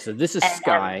skybox. Okay, so this is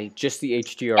sky, just the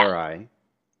HDRI.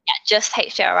 Yeah, just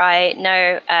HDRI,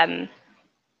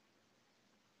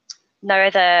 no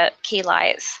other key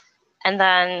lights. And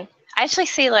then I actually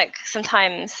see like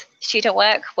sometimes student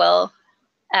work will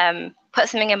put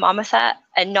something in Marmoset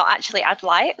and not actually add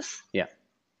lights. Yeah.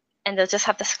 And they'll just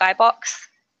have the skybox.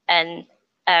 And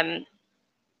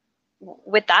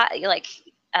with that, you're like,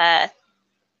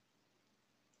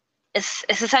 it's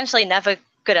essentially never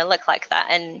going to look like that.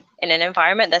 And in an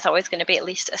environment, there's always going to be at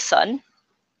least a sun.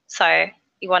 So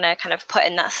you want to kind of put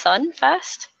in that sun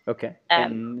first. Okay.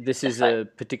 And this is a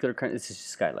particular kind. This is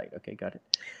skylight. Okay, got it.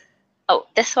 Oh,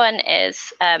 this one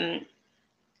is a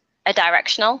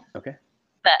directional, Okay.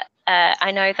 but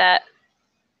I know that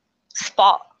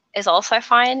spot is also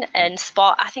fine, and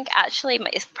spot I think actually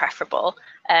is preferable.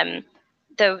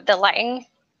 The lighting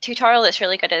tutorial that's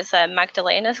really good is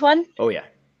Magdalena's one. Oh yeah,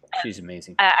 she's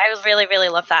amazing. I really really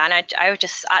love that, and I would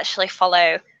just actually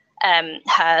follow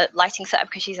her lighting setup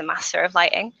because she's a master of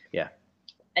lighting. Yeah.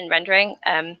 And rendering.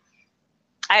 I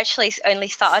actually only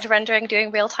started rendering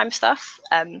doing real time stuff,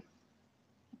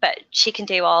 but she can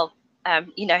do all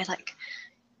like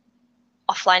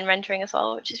offline rendering as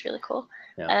well, which is really cool.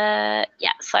 Yeah.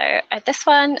 So this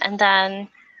one, and then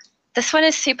this one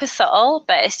is super subtle,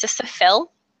 but it's just a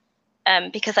fill,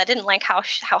 because I didn't like how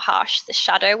harsh the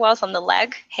shadow was on the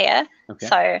leg here. Okay.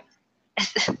 So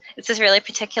it's just really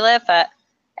particular, but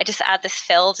I just add this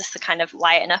fill just to kind of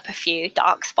lighten up a few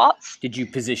dark spots. Did you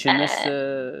position this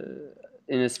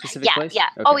in a specific place? Yeah.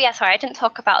 Okay. Oh, yeah. Sorry, I didn't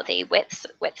talk about the widths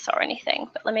or anything,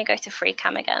 but let me go to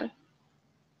FreeCam again.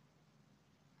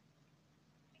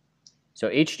 So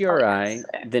HDRI,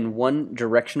 then one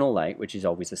directional light, which is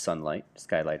always a sunlight,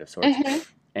 skylight of sorts. Mm-hmm.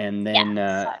 And then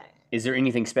is there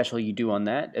anything special you do on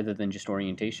that other than just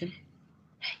orientation?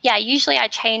 Yeah, usually I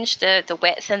change the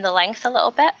width and the length a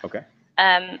little bit. Okay.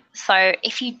 So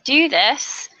if you do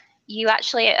this, you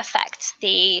actually affect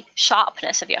the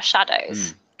sharpness of your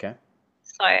shadows. Okay.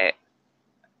 So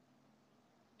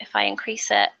if I increase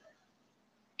it,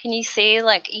 can you see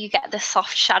like you get this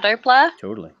soft shadow blur?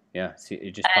 Totally. Yeah. See,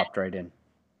 it just popped right in.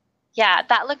 Yeah,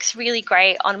 that looks really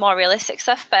great on more realistic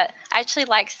stuff, but I actually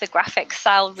like the graphic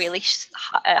style really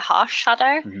harsh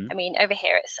shadow. Mm-hmm. I mean, over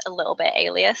here it's a little bit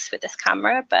alias with this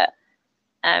camera, but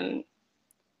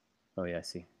oh yeah, I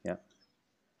see. Yeah.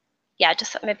 Yeah,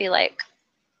 just maybe like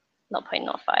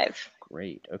 0.05.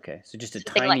 Great. Okay. So just a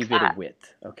Something tiny like bit that. of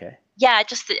width. Okay. Yeah,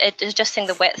 just adjusting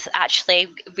the width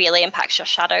actually really impacts your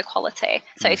shadow quality.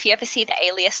 So if you ever see the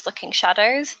alias looking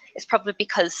shadows, it's probably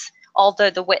because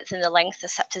although the width and the length are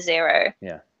set to 0,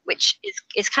 Yeah. which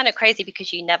is kind of crazy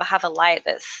because you never have a light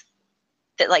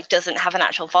that like doesn't have an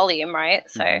actual volume, right?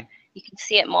 So you can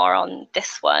see it more on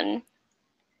this one.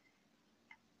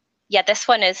 Yeah, this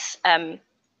one is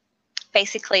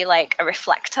basically like a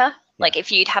reflector. Yeah. Like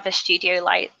if you'd have a studio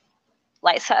light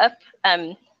setup,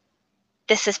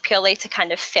 this is purely to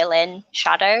kind of fill in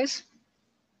shadows.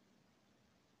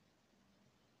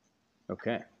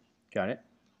 Okay, got it.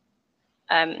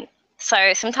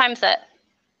 So sometimes at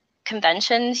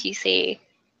conventions you see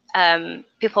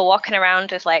people walking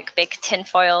around with like big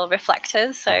tinfoil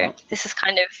reflectors. So this is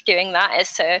kind of doing that,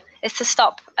 is to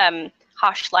stop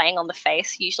harsh lighting on the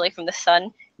face, usually from the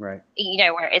sun. Right. You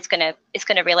know, where it's gonna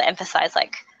really emphasize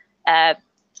like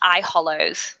eye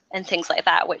hollows and things like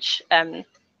that, which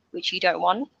you don't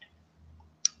want.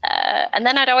 And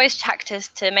then I'd always check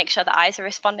to make sure the eyes are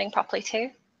responding properly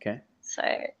too. Okay.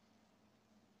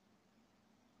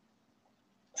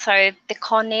 So the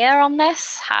cornea on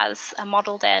this has a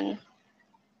modeled in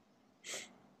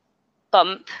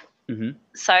bump. Mm-hmm.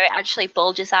 So it actually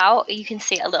bulges out. You can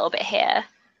see it a little bit here.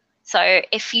 So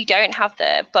if you don't have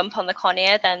the bump on the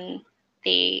cornea, then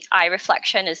the eye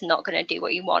reflection is not going to do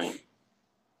what you want.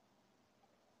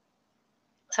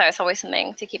 So it's always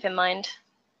something to keep in mind,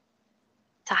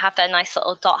 to have that nice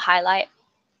little dot highlight.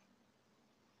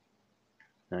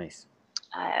 Nice.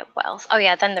 What else? Oh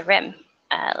yeah, then the rim.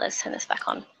 Let's turn this back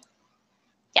on.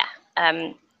 Yeah,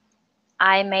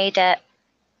 I made it.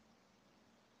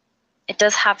 It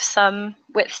does have some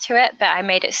width to it, but I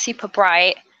made it super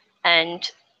bright, and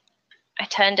I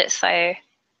turned it so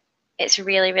it's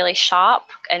really, really sharp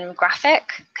and graphic,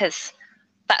 because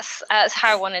that's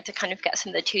how I wanted to kind of get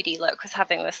some of the 2D look, was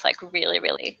having this like really,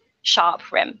 really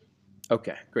sharp rim.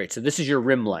 Okay, great. So this is your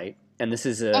rim light, and this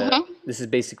is this is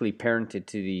basically parented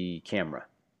to the camera.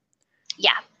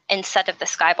 Yeah, instead of the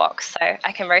skybox. So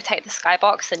I can rotate the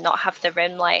skybox and not have the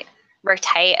rim light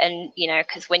rotate, and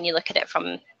because when you look at it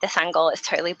from this angle, it's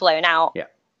totally blown out. Yeah.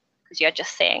 Because you're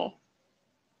just seeing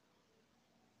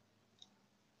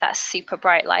that super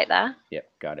bright light there.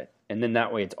 Yep, got it. And then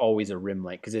that way it's always a rim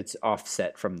light because it's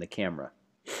offset from the camera.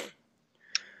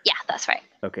 Yeah, that's right.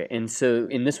 Okay, and so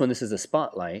in this one, this is a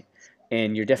spotlight,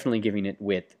 and you're definitely giving it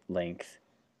width, length.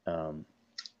 Yeah.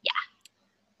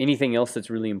 Anything else that's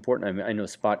really important? I mean, I know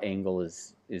spot angle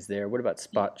is there. What about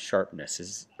spot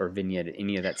sharpness or vignette?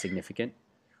 Any of that significant?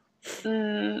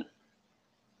 I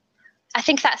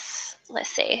think that's, let's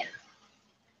see,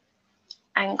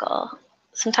 angle.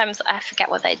 Sometimes I forget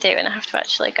what they do, and I have to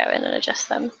actually go in and adjust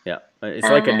them. Yeah, it's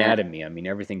like anatomy. I mean,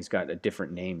 everything's got a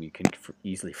different name. You can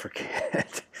easily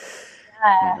forget.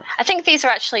 Yeah. I think these are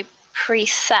actually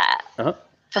preset.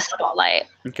 for spotlight.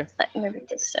 Okay. Like maybe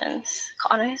distance.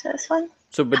 Oh no, is it this one?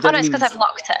 So, but Oh that no, it's means... because I've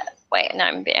locked it. Wait, no,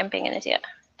 I'm being an idiot.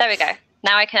 There we go.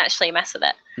 Now I can actually mess with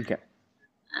it. Okay.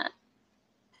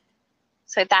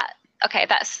 So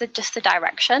that's just the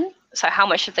direction. So how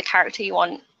much of the character we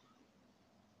want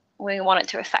it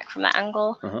to affect from that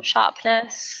angle.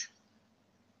 Sharpness.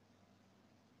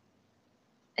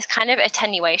 It's kind of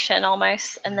attenuation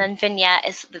almost. And then vignette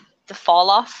is the fall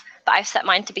off. But I've set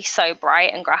mine to be so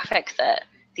bright and graphic that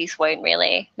these won't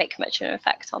really make much of an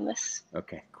effect on this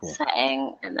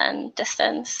setting. And then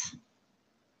distance.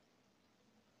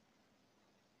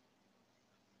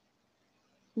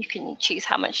 You can choose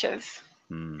how much of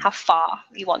how far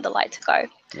you want the light to go.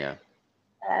 Yeah.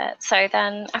 So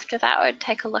then after that, I would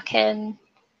take a look in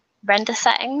render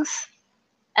settings,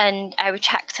 and I would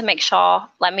check to make sure.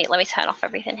 Let me turn off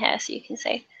everything here so you can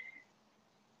see.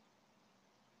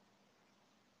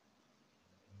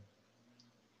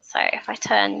 So if I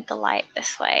turn the light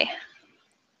this way,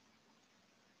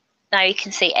 now you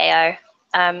can see AO.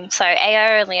 So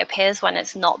AO only appears when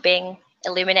it's not being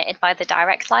illuminated by the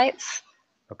direct lights.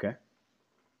 Okay.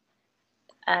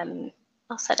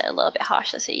 I'll set it a little bit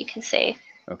harsher so you can see.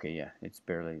 Okay, yeah, it's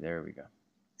barely, there we go.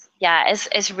 Yeah,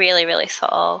 it's really, really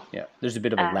subtle. Yeah, there's a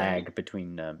bit of a lag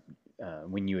between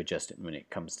when you adjust it and when it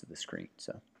comes to the screen,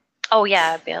 so. Oh yeah,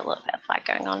 there'd be a little bit of lag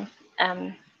going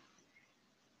on.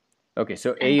 Okay,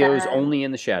 so AO is only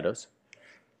in the shadows.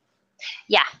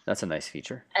 Yeah. That's a nice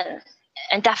feature.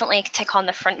 And definitely take on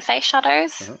the front face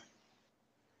shadows.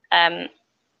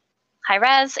 High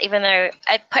res, even though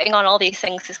putting on all these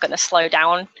things is going to slow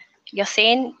down your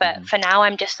scene, but for now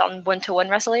I'm just on 1:1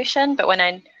 resolution. But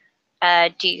when I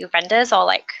do renders, or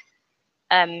like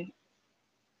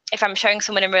if I'm showing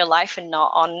someone in real life and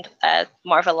not on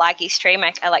more of a laggy stream,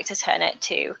 I like to turn it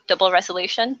to double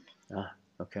resolution.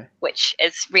 Okay. Which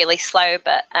is really slow,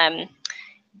 but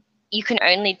you can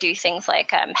only do things like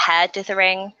hair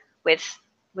dithering with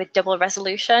double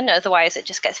resolution. Otherwise, it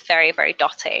just gets very, very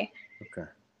dotty. Okay.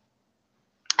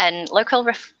 And local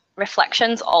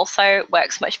reflections also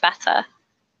works much better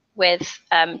with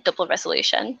double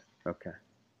resolution. Okay.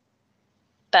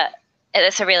 But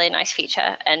it's a really nice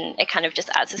feature, and it kind of just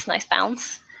adds this nice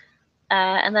bounce.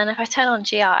 And then if I turn on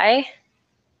GI,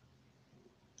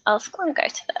 I'll just want to go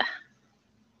to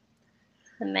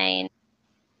the main.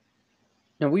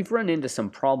 Now, we've run into some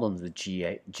problems with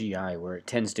GI where it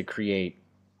tends to create,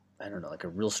 I don't know, like a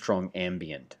real strong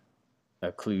ambient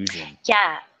occlusion.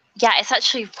 Yeah, it's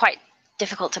actually quite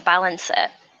difficult to balance it.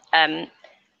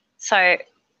 So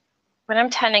when I'm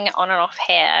turning it on and off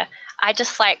here, I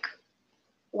just like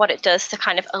what it does to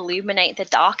kind of illuminate the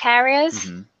dark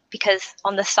areas, because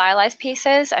on the stylized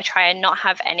pieces, I try and not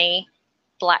have any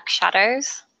black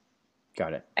shadows.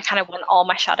 Got it. I kind of want all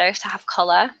my shadows to have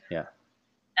color. Yeah.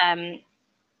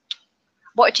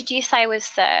 What did you say was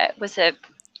the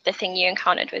thing you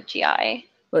encountered with GI?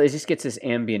 Well, it just gets this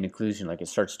ambient occlusion, like it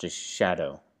starts to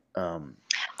shadow.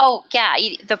 Oh yeah,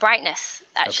 the brightness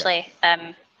actually.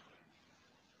 Okay.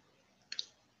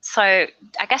 So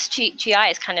I guess GI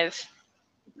is kind of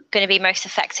going to be most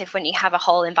effective when you have a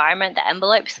whole environment that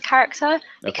envelopes the character,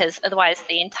 because otherwise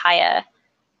the entire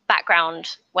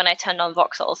background, when I turn on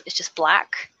voxels, is just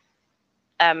black.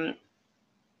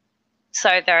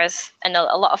 So there's a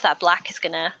lot of that black is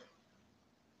gonna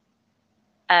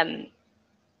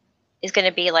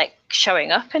be like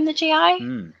showing up in the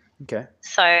GI. Okay.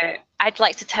 So I'd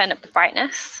like to turn up the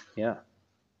brightness. Yeah.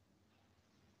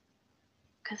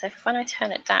 Because when I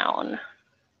turn it down.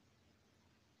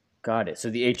 Got it. So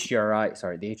the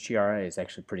HDRI is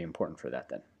actually pretty important for that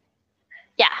then.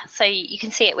 Yeah. So you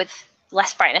can see it with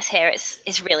less brightness here.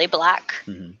 It's really black,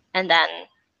 and then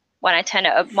when I turn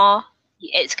it up more,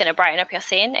 it's going to brighten up your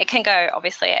scene. It can go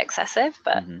obviously excessive,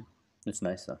 but it's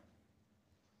nice though.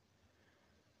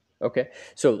 Okay,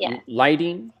 so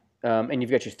lighting, and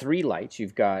you've got your 3 lights.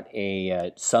 You've got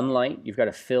a sunlight, you've got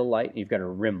a fill light, you've got a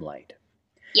rim light.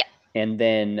 Yeah. And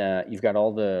then you've got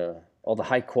all the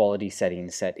high quality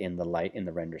settings set in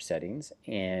the render settings,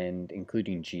 and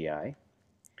including GI.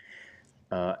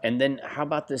 And then how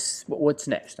about this? What's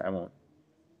next? I won't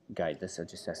guide this. I'll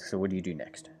just ask. So what do you do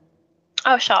next?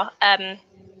 Oh, sure.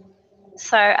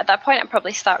 So at that point, I'd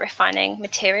probably start refining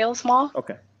materials more.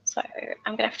 Okay. So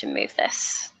I'm going to have to move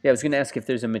this. Yeah, I was going to ask if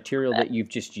there's a material that you've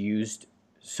just used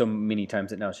so many times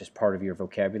that now it's just part of your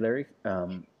vocabulary.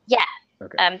 Yeah.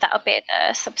 Okay. That'll be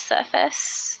the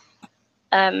subsurface.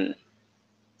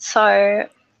 So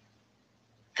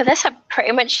for this, I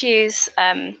pretty much use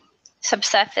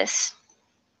subsurface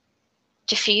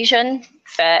diffusion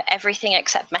for everything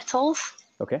except metals.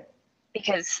 Okay.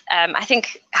 Because I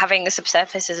think having the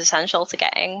subsurface is essential to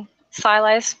getting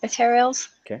stylized materials.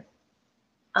 Okay.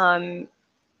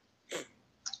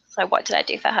 So what did I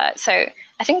do for her? So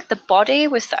I think the body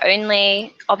was the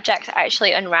only object I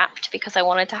actually unwrapped because I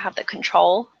wanted to have the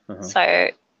control.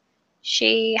 So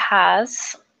she's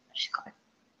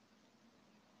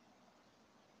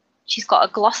got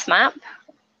a gloss map,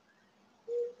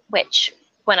 which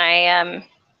when I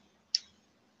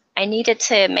needed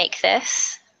to make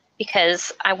this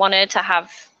because I wanted to have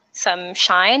some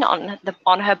shine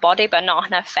on her body, but not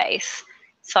on her face.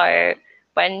 So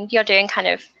when you're doing kind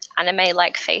of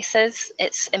anime-like faces,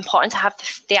 it's important to have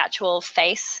the actual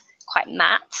face quite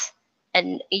matte,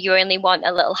 and you only want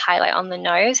a little highlight on the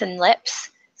nose and lips.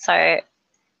 So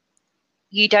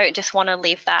you don't just want to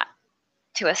leave that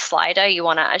to a slider. You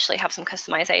want to actually have some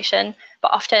customization,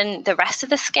 but often the rest of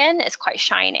the skin is quite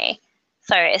shiny.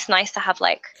 So it's nice to have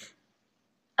like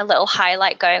a little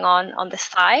highlight going on the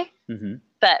thigh.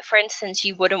 But for instance,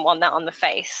 you wouldn't want that on the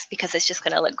face because it's just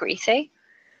going to look greasy.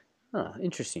 Oh,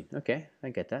 interesting. Okay,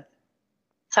 I get that.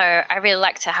 So I really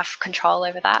like to have control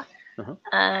over that.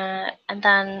 And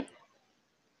then,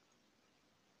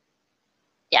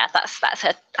 yeah, that's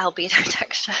a albedo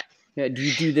texture. Yeah, do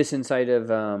you do this inside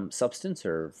of Substance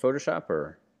or Photoshop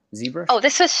or ZBrush? Oh,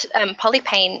 this was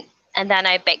Polypaint, and then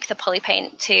I baked the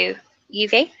Polypaint to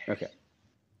UV. Okay,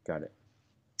 got it.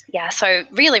 Yeah, so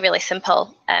really, really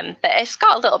simple. But it's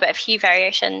got a little bit of hue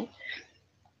variation,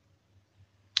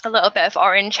 a little bit of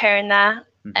orange here and there,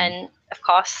 and of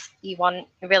course, you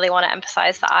really want to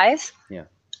emphasize the eyes. Yeah.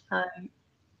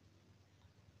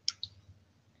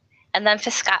 And then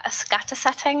for scatter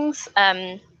settings,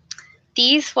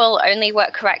 these will only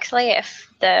work correctly if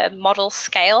the model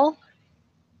scale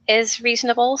is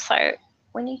reasonable. So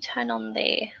when you turn on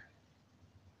the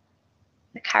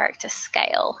character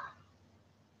scale,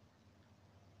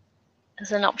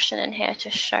 there's an option in here to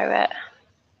show it.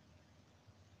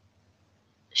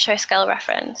 Show scale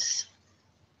reference.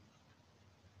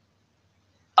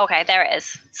 Okay, there it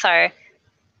is. So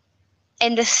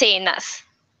in this scene,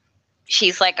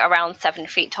 she's like around 7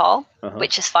 feet tall,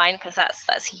 which is fine because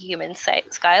that's human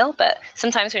scale. But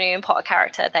sometimes when you import a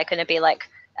character, they're going to be like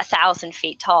 1,000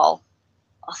 feet tall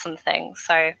or something.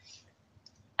 So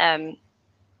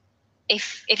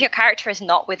if your character is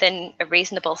not within a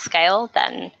reasonable scale,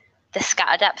 then the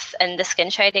scatter depth and the skin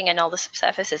shading and all the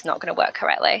subsurface is not going to work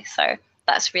correctly. So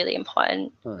that's really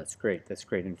important. Oh, that's great. That's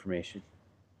great information.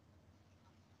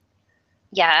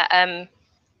 Yeah.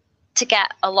 To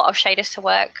get a lot of shaders to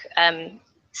work,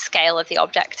 scale of the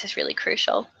object is really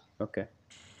crucial. Okay.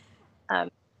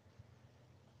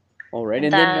 All right,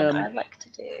 and then I'd like to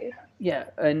do. Yeah,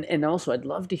 and also I'd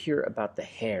love to hear about the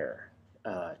hair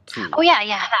too. Oh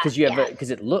yeah. Because you have because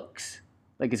it looks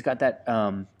like it's got that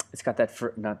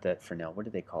not that Fresnel. What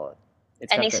do they call it?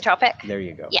 It's anisotropic. There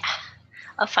you go. Yeah,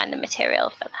 I'll find the material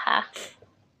for the hair.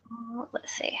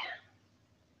 Let's see.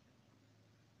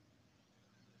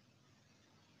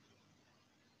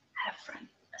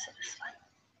 Is it this one?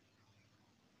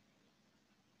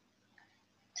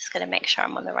 Just gonna make sure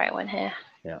I'm on the right one here.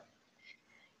 Yeah.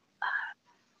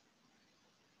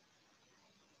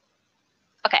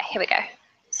 Okay, here we go.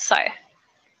 So,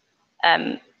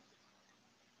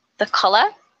 the color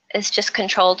is just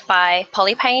controlled by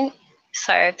Polypaint.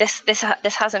 So this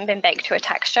hasn't been baked to a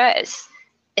texture.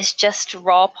 It's just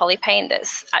raw Polypaint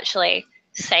that's actually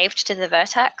saved to the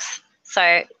vertex. So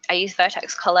I use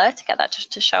vertex color to get that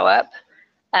to show up.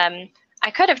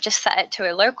 I could have just set it to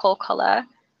a local color,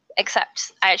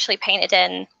 except I actually painted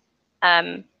in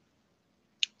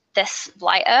this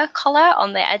lighter color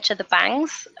on the edge of the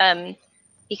bangs,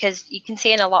 because you can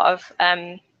see in a lot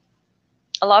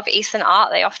of Eastern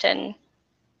art, they often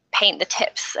paint the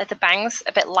tips of the bangs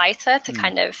a bit lighter to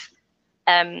kind of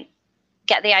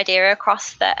get the idea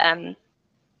across that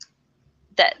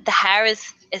the hair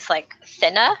is like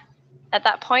thinner at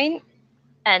that point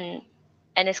and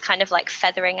is kind of like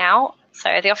feathering out.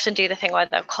 So they often do the thing where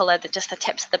they'll color just the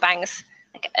tips of the bangs.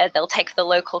 Like, they'll take the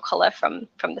local color from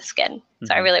the skin.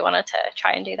 So I really wanted to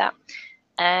try and do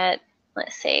that.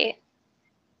 Let's see.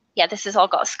 Yeah, this has all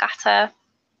got a scatter.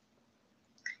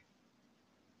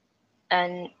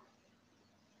 And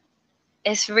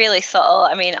it's really subtle.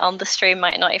 I mean, on the stream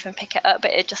might not even pick it up,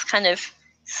 but it just kind of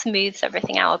smooths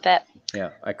everything out a bit.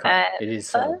 Yeah, I caught it. It is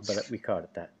subtle, but we caught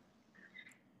it that.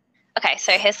 Okay,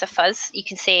 so here's the fuzz. You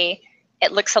can see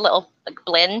it looks a little like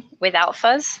Blinn without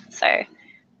fuzz. So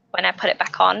when I put it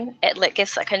back on, it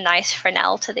gives like a nice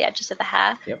Fresnel to the edges of the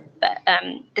hair. Yep. But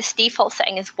this default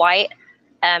setting is white.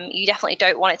 You definitely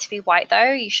don't want it to be white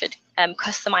though. You should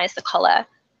customize the color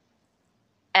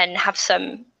and have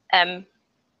some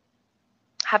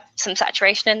have some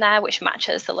saturation in there, which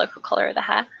matches the local color of the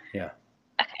hair. Yeah.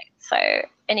 Okay, so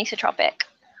anisotropic.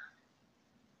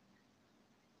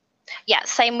 Yeah,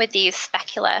 same with these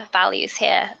specular values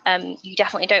here. You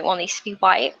definitely don't want these to be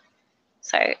white.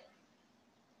 So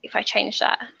if I change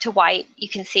that to white, you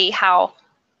can see how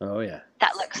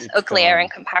that looks uglier in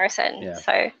comparison. Yeah.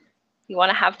 So you want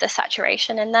to have the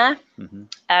saturation in there.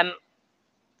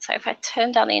 So if I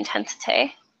turn down the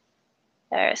intensity,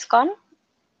 there it's gone.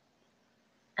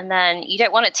 And then you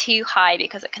don't want it too high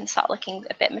because it can start looking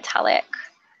a bit metallic.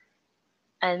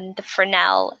 And the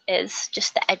Fresnel is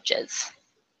just the edges.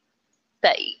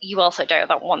 But you also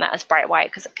don't want that as bright white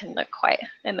because it can look quite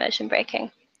immersion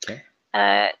breaking. Okay.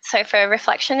 So for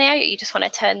reflection there, you just want to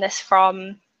turn this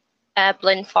from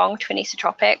Blin Fong to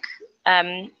anisotropic.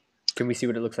 Can we see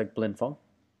what it looks like Blin Fong?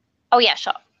 Oh yeah,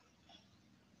 sure.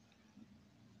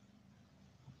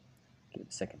 Give it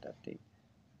a second to update.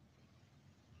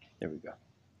 There we go.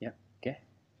 Yeah. Okay.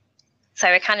 So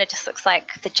it kind of just looks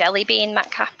like the jelly bean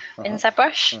matte cap in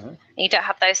ZBrush. And you don't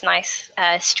have those nice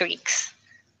streaks.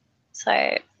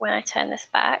 So when I turn this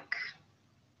back,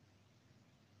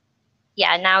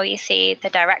 yeah, now you see the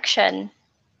direction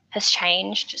has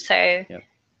changed. So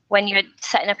when you're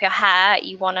setting up your hair,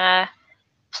 you want to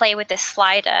play with this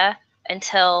slider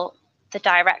until the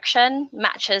direction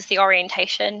matches the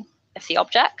orientation of the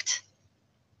object.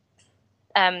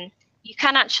 You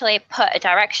can actually put a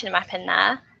direction map in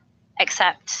there,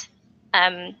 except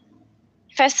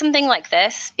for something like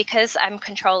this, because I'm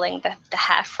controlling the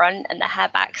hair front and the hair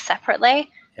back separately,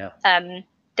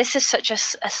 this is such a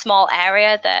small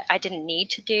area that I didn't need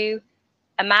to do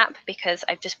a map because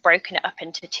I've just broken it up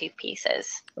into 2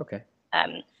 pieces. Okay.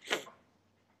 And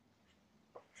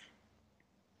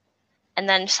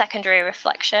then secondary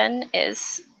reflection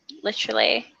is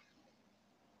literally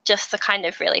just to kind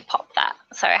of really pop that.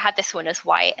 So I had this one as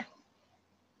white,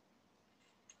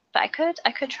 but I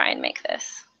could try and make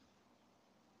this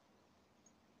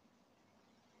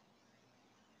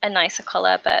a nicer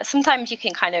color, but sometimes you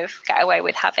can kind of get away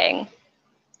with having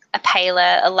a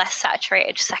paler, a less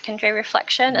saturated secondary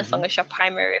reflection as long as your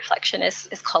primary reflection is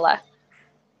color.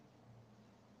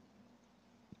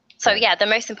 So yeah, the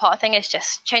most important thing is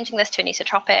just changing this to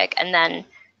anisotropic and then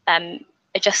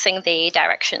adjusting the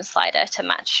direction slider to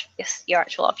match your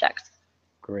actual object.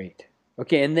 Great.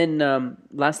 Okay, and then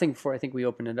last thing before I think we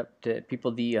open it up to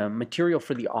people, the material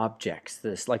for the objects,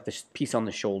 this like the piece on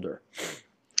the shoulder.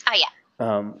 Oh yeah.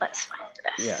 Let's find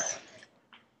this. Yeah.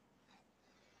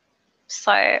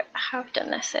 So how I've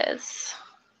done this is,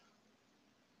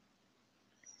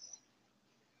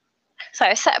 so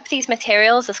I set up these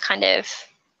materials as kind of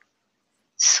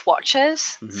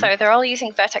swatches. So they're all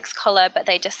using vertex color, but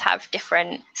they just have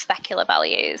different specular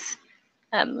values.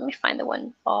 Let me find the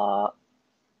one for,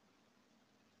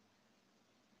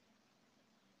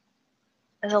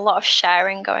 there's a lot of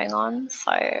sharing going on.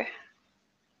 So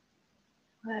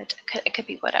wood, it could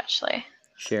be wood actually.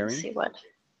 Sharing? Let's see wood.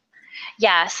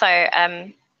 Yeah, so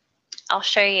I'll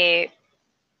show you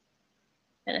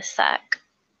in a sec.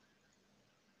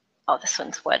 Oh, this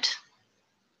one's wood.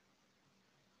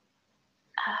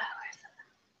 Where is it?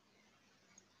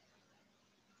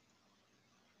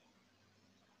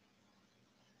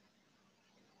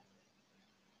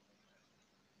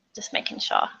 Just making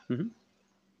sure.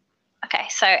 Okay,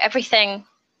 so everything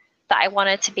that I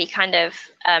wanted to be kind of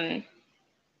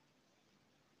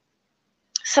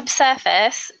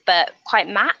subsurface, but quite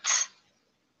matte,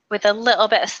 with a little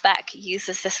bit of spec,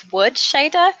 uses this wood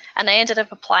shader, and I ended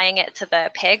up applying it to the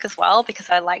pig as well because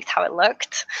I liked how it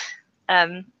looked.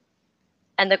 And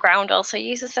the ground also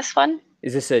uses this one.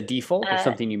 Is this a default or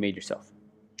something you made yourself?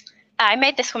 I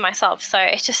made this one myself, so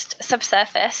it's just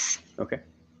subsurface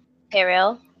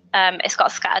material. It's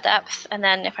got scatter depth, and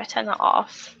then if I turn that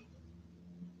off,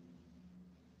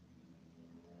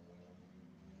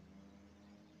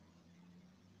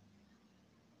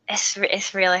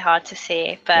 it's really hard to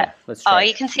see, but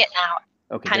you can see it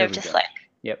now. Okay, kind of just like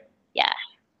yeah.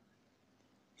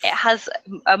 It has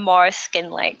a more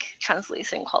skin-like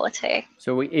translucent quality.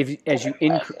 So as you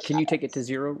can you take it to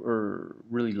 0 or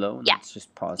really low? And let's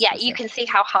just pause. Yeah, you can see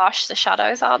how harsh the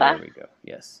shadows are there. There we go.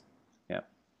 Yes. Yeah.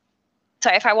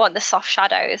 So if I want the soft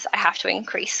shadows, I have to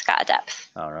increase scatter depth.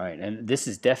 All right, and this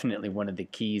is definitely one of the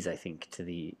keys, I think, to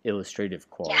the illustrative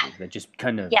quality that just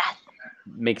kind of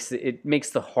makes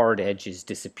the hard edges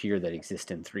disappear that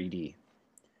exist in 3D.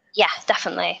 Yeah,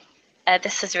 definitely.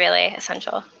 This is really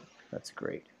essential. That's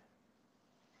great.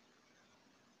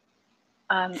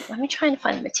 Let me try and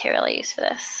find the material I use for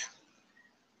this.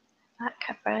 Black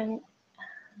Cabrant.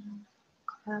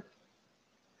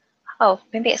 Oh,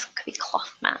 maybe it could be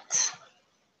cloth mats.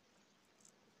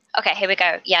 Okay, here we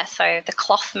go. Yeah, so the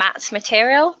cloth mats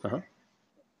material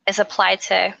is applied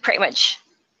to pretty much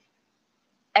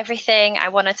everything. I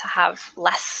wanted to have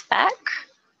less spec.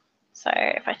 So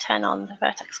if I turn on the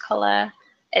vertex color,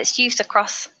 it's used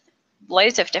across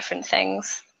loads of different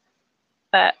things.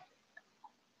 But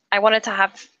I wanted to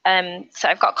have, so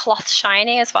I've got cloth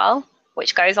shiny as well,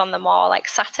 which goes on the more like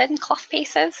satin cloth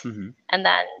pieces. And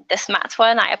then this matte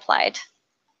one I applied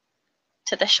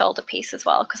to the shoulder piece as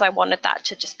well, because I wanted that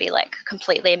to just be like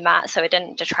completely matte so it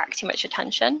didn't detract too much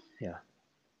attention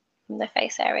from the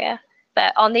face area.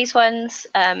 But on these ones,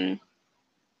 I'm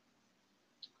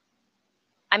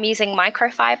using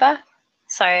microfiber.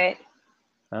 So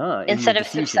instead of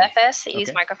subsurface, I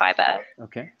use microfiber.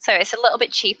 Okay. So it's a little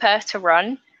bit cheaper to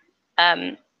run.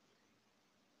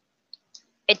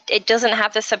 It doesn't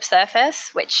have the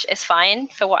subsurface, which is fine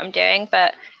for what I'm doing,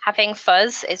 but having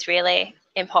fuzz is really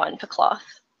important for cloth.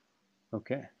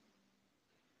 Okay.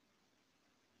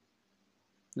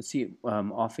 Let's see it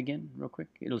off again real quick.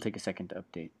 It'll take a second to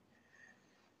update.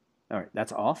 All right,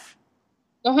 that's off.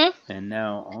 And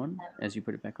now on, as you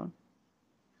put it back on.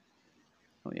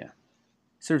 Oh, yeah.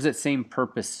 Serves that same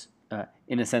purpose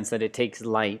in a sense that it takes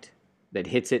light that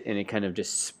hits it and it kind of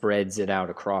just spreads it out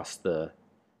across the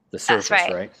surface,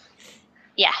 That's right?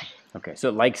 Yeah. Okay, so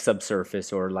like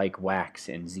subsurface or like wax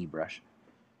in ZBrush.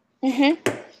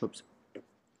 Oops.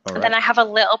 All right. Then I have a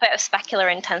little bit of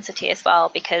specular intensity as well,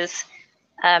 because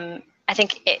I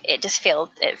think it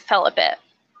felt a bit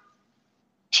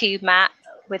too matte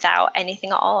without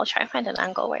anything at all. I'll try and find an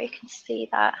angle where you can see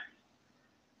that.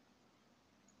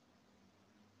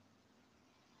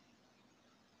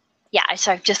 Yeah,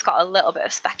 so I've just got a little bit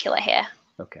of specular here.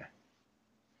 Okay.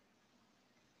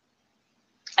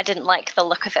 I didn't like the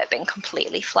look of it being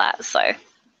completely flat, so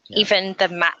even the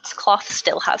matte cloth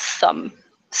still has some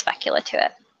specular to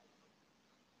it.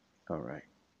 All right.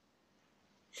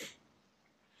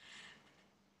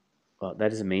 Well,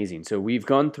 that is amazing. So we've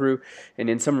gone through, and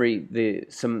in summary, the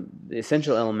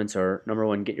essential elements are, number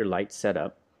one, get your light set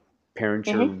up, parent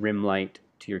your rim light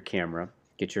to your camera,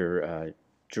 get your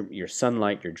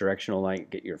sunlight, your directional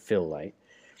light, get your fill light.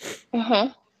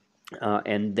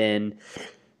 And then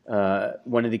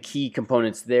one of the key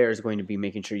components there is going to be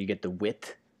making sure you get the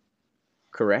width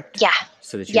correct. Yeah.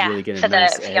 So that you really get a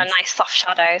nice edge. For your nice soft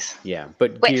shadows. Yeah,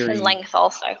 but width and length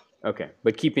also. Okay,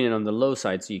 but keeping it on the low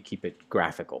side so you keep it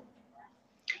graphical.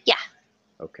 Yeah.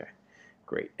 Okay,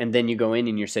 great. And then you go in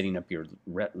and you're setting up your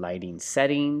lighting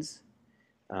settings.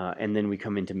 And then we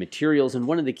come into materials. And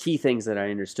one of the key things that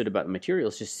I understood about the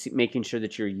materials is just making sure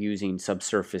that you're using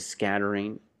subsurface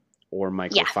scattering or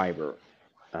microfiber.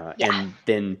 And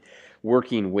then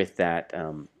working with that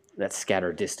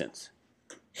scatter distance.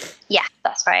 Yeah,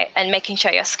 that's right. And making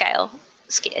sure your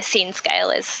scene scale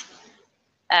is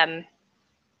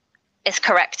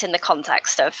correct in the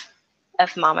context of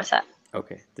Marmoset.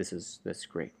 Okay, that's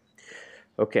great.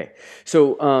 Okay,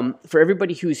 so for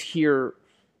everybody who's here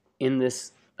in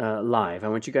this live, I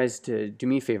want you guys to do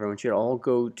me a favor. I want you to all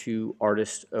go to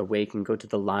Artist Awake and go to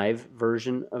the live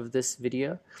version of this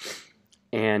video.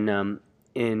 And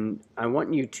I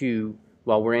want you to,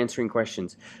 while we're answering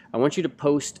questions, I want you to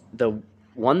post the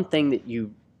one thing that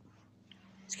you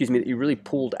really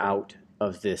pulled out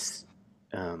of this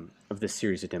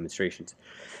series of demonstrations.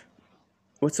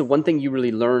 What's the one thing you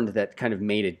really learned that kind of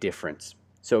made a difference?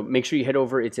 So make sure you head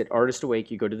over. It's at Artist Awake.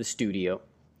 You go to the studio,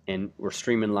 and we're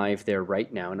streaming live there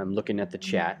right now. And I'm looking at the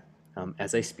chat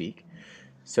as I speak.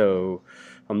 So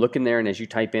I'm looking there, and as you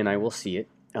type in, I will see it.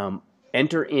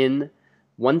 Enter in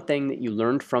one thing that you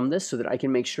learned from this so that I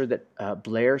can make sure that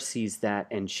Blair sees that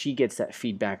and she gets that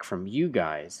feedback from you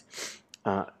guys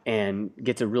and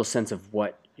gets a real sense of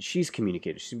what she's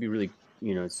communicated. She'd be really,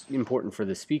 it's important for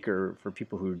the speaker, for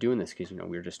people who are doing this, because,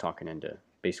 we were just talking into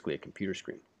basically a computer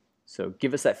screen. So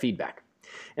give us that feedback.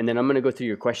 And then I'm going to go through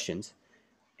your questions,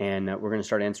 and we're going to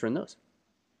start answering those.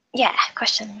 Yeah,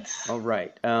 questions. All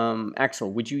right.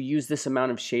 Axel, would you use this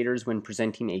amount of shaders when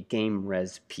presenting a game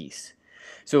res piece?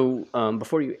 So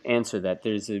before you answer that,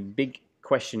 there's a big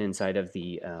question inside of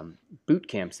the boot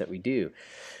camps that we do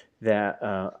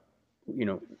that,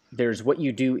 there's what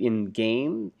you do in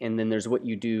game, and then there's what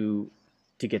you do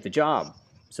to get the job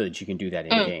so that you can do that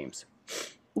in games.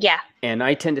 Yeah. And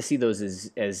I tend to see those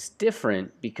as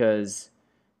different because,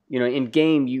 in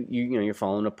game, you're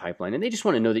following a pipeline, and they just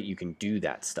want to know that you can do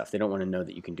that stuff. They don't want to know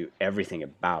that you can do everything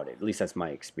about it. At least that's my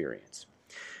experience.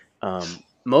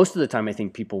 Most of the time, I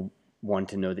think people want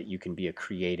to know that you can be a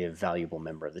creative, valuable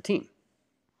member of the team.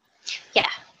 Yeah.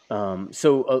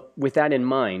 So with that in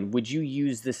mind, would you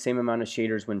use the same amount of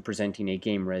shaders when presenting a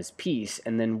game res piece?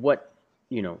 And then what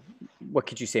what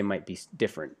could you say might be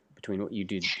different between what you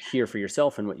do here for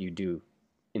yourself and what you do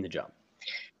in the job?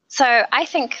 So I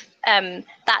think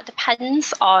that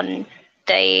depends on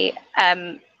the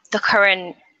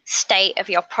current state of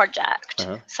your project.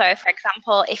 Uh-huh. So, for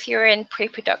example, if you're in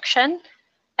pre-production,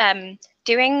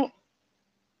 doing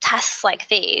tests like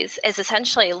these is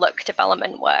essentially look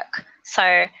development work.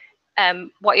 So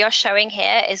what you're showing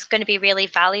here is going to be really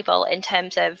valuable in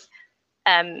terms of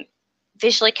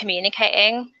visually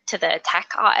communicating to the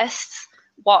tech artists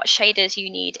what shaders you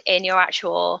need in your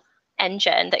actual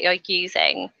engine that you're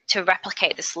using to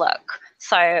replicate this look.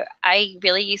 So I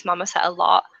really use Marmoset a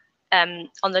lot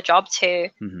on the job to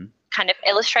kind of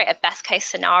illustrate a best case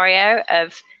scenario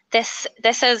of this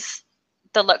is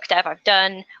the look dev I've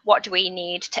done. What do we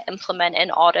need to implement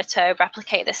in order to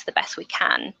replicate this the best we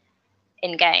can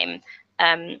in game?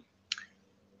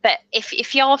 But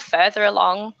if you're further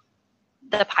along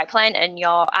the pipeline and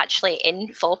you're actually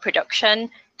in full production,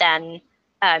 then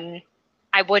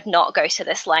I would not go to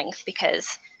this length,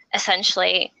 because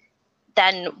essentially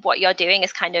then what you're doing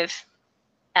is kind of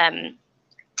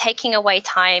taking away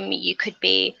time you could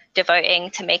be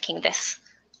devoting to making this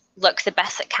look the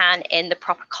best it can in the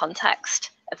proper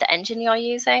context of the engine you're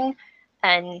using.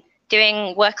 And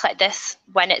doing work like this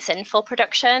when it's in full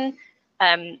production,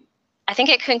 I think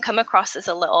it can come across as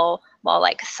a little more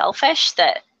like selfish,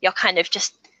 that you're kind of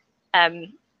just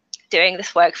doing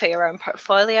this work for your own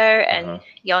portfolio and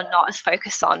you're not as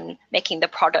focused on making the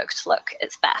product look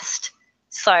its best.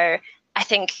 So I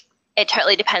think it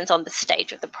totally depends on the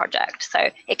stage of the project. So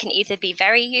it can either be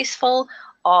very useful,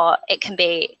 or it can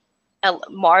be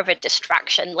more of a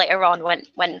distraction later on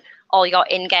when all your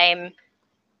in-game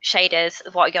shaders,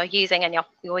 what you're using, and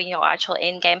your actual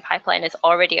in-game pipeline is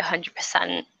already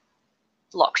 100%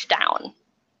 locked down.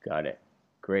 Got it.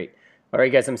 Great. All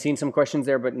right, guys, I'm seeing some questions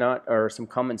there, some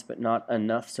comments, but not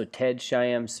enough. So Ted,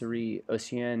 Shyam, Sari,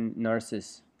 Ocean,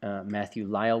 Narcissus, Matthew,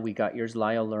 Lyle, we got yours.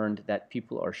 Lyle learned that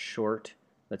people are short.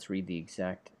 Let's read the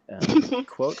exact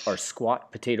quote. Are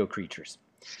squat potato creatures.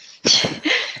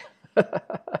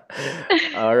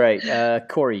 All right,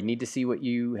 Corey, need to see what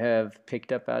you have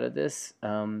picked up out of this.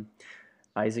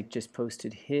 Isaac just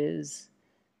posted his,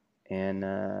 and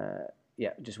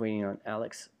just waiting on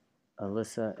Alex,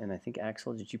 Alyssa, and I think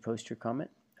Axel. Did you post your comment?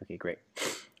 Okay, great.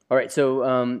 All right,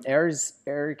 so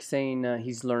Eric saying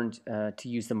he's learned to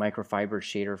use the microfiber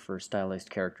shader for stylized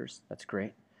characters. That's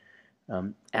great.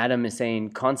 Adam is saying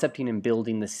concepting and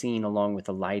building the scene along with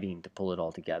the lighting to pull it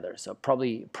all together. So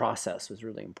probably process was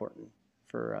really important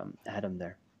for Adam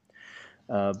there.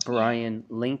 Brian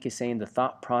Link is saying the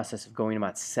thought process of going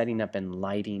about setting up and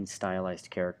lighting stylized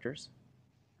characters.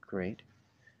 Great.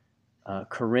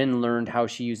 Corinne learned how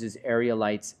she uses area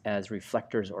lights as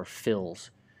reflectors or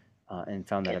fills and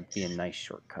found that to be a nice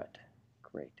shortcut.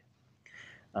 Great.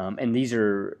 And these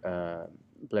are...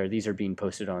 Blair, these are being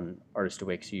posted on Artist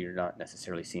Awake, so you're not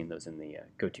necessarily seeing those in the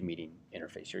GoToMeeting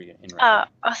interface. You're in right now.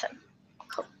 Awesome.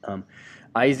 Cool.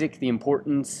 Isaac, the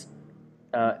importance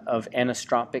of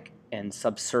anisotropic and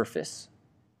subsurface,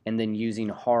 and then using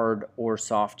hard or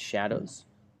soft shadows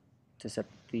to set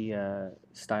the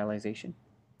stylization.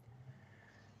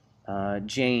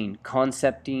 Jane,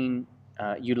 concepting,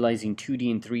 utilizing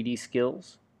 2D and 3D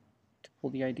skills to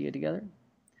pull the idea together.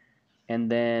 And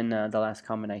then the last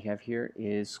comment I have here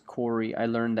is Corey. I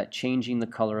learned that changing the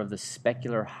color of the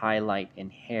specular highlight in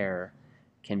hair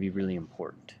can be really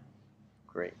important.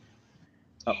 Great.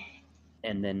 Oh,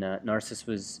 and then Narcissus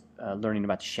was learning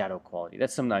about the shadow quality.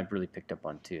 That's something I've really picked up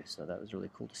on too, so that was really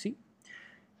cool to see.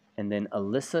 And then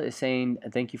Alyssa is saying,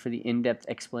 thank you for the in-depth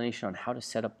explanation on how to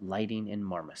set up lighting in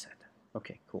Marmoset.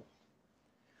 Okay, cool.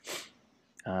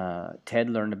 Ted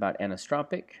learned about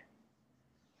anisotropic.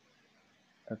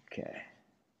 Okay,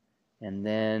 and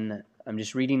then I'm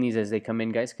just reading these as they come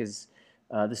in, guys, because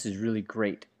this is really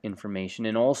great information.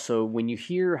 And also, when you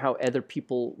hear what other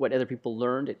people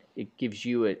learned, it gives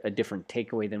you a different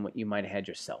takeaway than what you might have had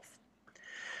yourself.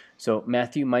 So,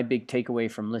 Matthew, my big takeaway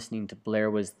from listening to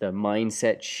Blair was the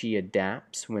mindset she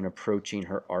adopts when approaching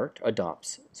her art,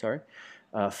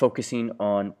 focusing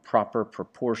on proper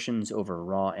proportions over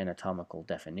raw anatomical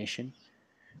definition.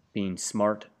 Being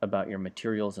smart about your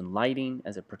materials and lighting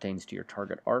as it pertains to your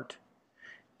target art,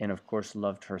 and of course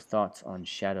loved her thoughts on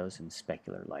shadows and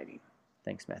specular lighting.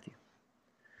 Thanks, Matthew.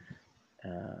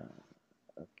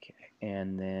 Okay,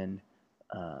 and then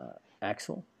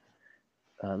Axel.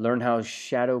 Learn how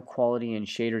shadow quality and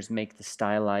shaders make the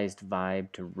stylized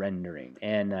vibe to rendering.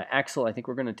 And Axel, I think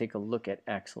we're going to take a look at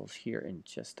Axel's here in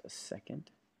just a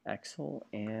second. Axel,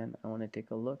 and I want to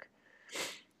take a look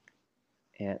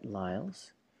at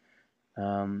Lyle's.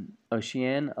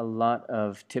 Ocean, a lot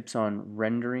of tips on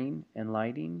rendering and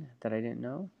lighting that I didn't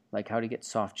know, like how to get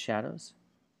soft shadows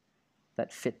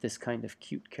that fit this kind of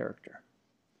cute character.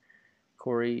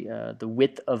 Corey, the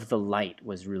width of the light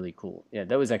was really cool. Yeah,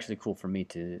 that was actually cool for me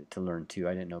to learn too.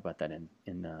 I didn't know about that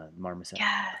in Marmoset.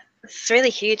 Yeah, it's really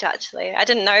huge actually. I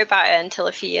didn't know about it until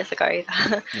a few years ago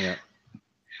either. Yeah.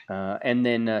 And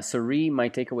then Sari, my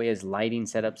takeaway is lighting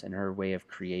setups and her way of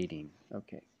creating.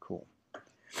 Okay, cool.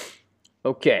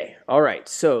 Okay, all right.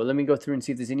 So let me go through and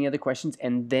see if there's any other questions.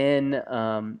 And then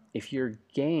if you're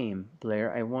game,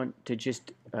 Blair, I want to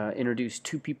just introduce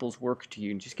two people's work to you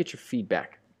and just get your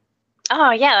feedback.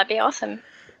 Oh yeah, that'd be awesome.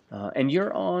 And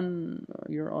you're on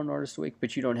Artist Awake,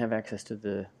 but you don't have access to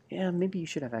the. Yeah, maybe you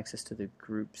should have access to the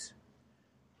groups.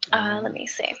 Let me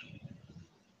see.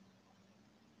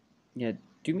 Yeah,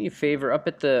 do me a favor. Up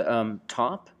at the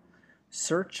top,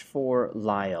 search for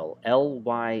Lyle.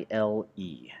 Lyle.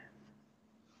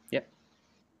 Yep.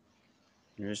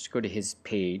 And just go to his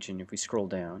page, and if we scroll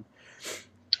down.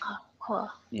 Oh, cool.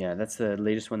 Yeah, that's the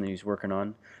latest one that he's working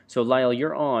on. So Lyle,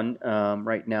 you're on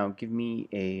right now. Give me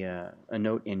a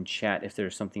note in chat if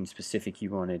there's something specific you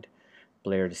wanted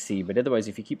Blair to see. But otherwise,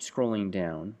 if you keep scrolling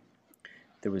down,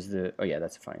 there was the. Oh yeah,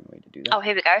 that's a fine way to do that. Oh,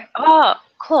 here we go. Oh,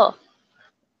 cool.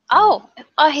 Oh,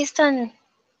 he's done.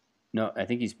 No, I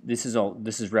think he's. This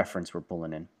is reference we're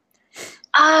pulling in.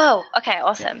 Oh, okay,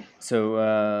 awesome. Yeah.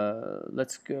 So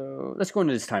let's go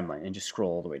into this timeline and just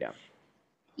scroll all the way down.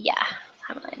 Yeah,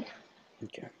 timeline.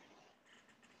 Okay.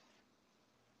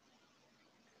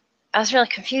 I was really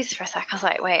confused for a sec. I was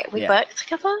like, wait, we worked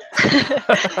together?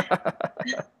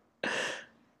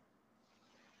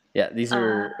 Yeah, these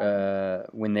are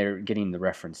when they're getting the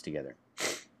reference together.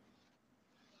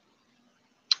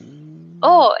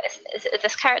 Oh, is it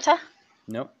this character?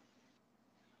 Nope.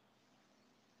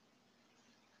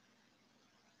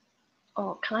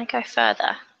 Oh, can I go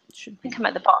further? It should I be. think I'm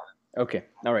at the bottom. Okay.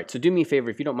 All right. So do me a favor,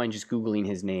 if you don't mind just Googling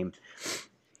his name.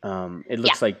 It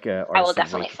looks like I will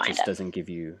definitely find just it. doesn't give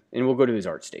you, and we'll go to his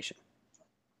art station.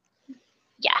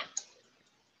 Yeah.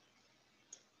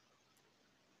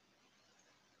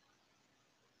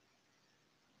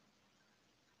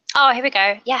 Oh, here we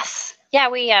go. Yes. Yeah,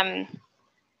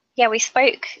 we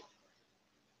spoke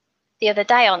the other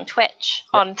day on Twitch.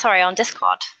 Yep. On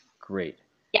Discord. Great.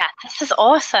 Yeah, this is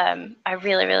awesome. I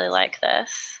really, really like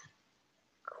this.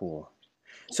 Cool.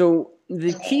 So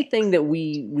the key thing that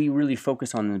we really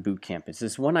focus on in the boot camp is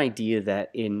this one idea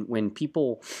that when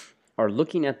people are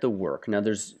looking at the work, now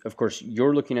there's, of course,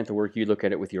 you're looking at the work, you look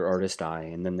at it with your artist eye,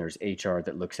 and then there's HR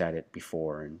that looks at it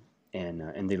before,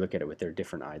 and they look at it with their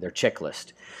different eye, their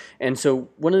checklist. And so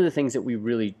one of the things that we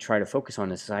really try to focus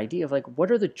on is this idea of like,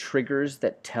 what are the triggers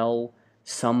that tell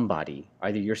somebody,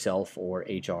 either yourself or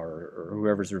HR or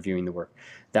whoever's reviewing the work,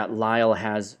 that Lyle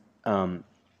has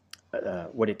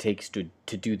what it takes to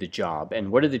do the job,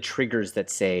 and what are the triggers that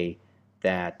say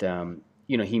that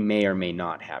he may or may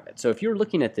not have it. So if you're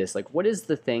looking at this, like, what is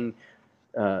the thing,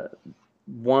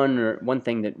 one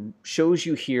thing that shows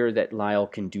you here that Lyle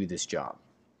can do this job?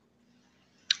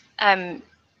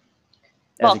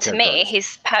 Well, to me,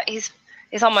 he's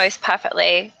almost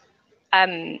perfectly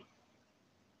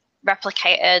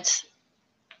replicated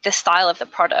the style of the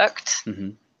product.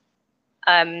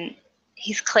 Mm-hmm.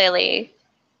 He's clearly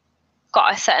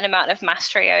got a certain amount of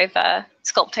mastery over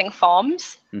sculpting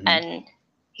forms, mm-hmm. and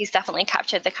he's definitely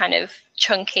captured the kind of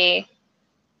chunky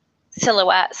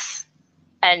silhouettes,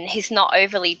 and he's not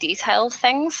overly detailed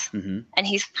things, mm-hmm. and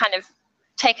he's kind of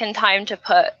taken time to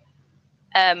put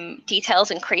details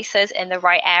and creases in the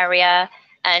right area,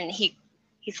 and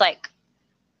he's like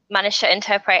managed to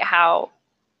interpret how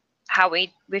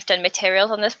we've done materials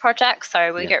on this project,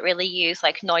 so we don't really use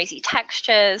like noisy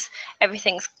textures.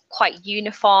 Everything's quite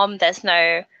uniform. There's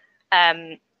not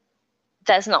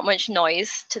much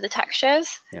noise to the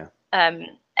textures.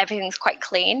 Everything's quite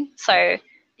clean. So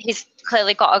he's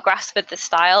clearly got a grasp of the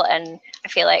style, and I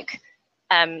feel like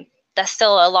there's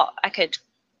still a lot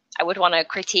I would want to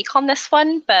critique on this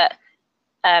one, but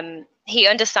he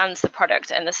understands the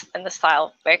product and the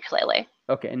style very clearly.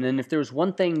 Okay, and then if there was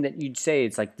one thing that you'd say,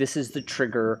 it's like, this is the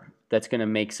trigger that's going to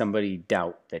make somebody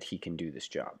doubt that he can do this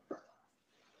job.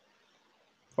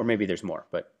 Or maybe there's more,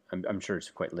 but I'm sure it's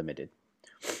quite limited.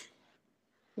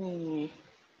 I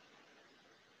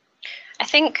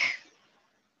think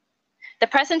the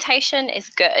presentation is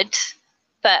good,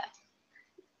 but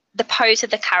the pose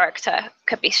of the character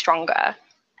could be stronger.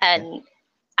 And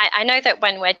I know that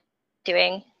when we're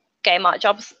doing game art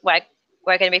jobs, we're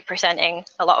going to be presenting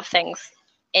a lot of things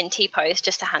in T-pose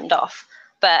just to hand off.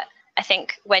 But I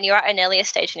think when you're at an earlier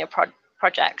stage in your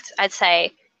project, I'd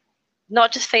say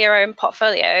not just for your own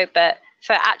portfolio, but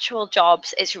for actual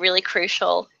jobs, it's really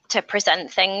crucial to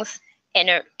present things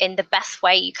in the best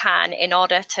way you can in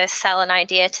order to sell an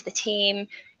idea to the team,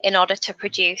 in order to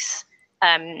produce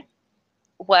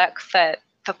work for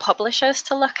publishers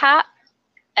to look at,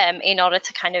 in order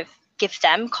to kind of give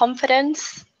them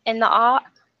confidence in the art.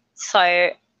 So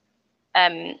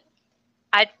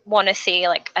I'd want to see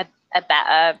like a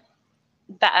better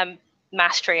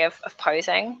mastery of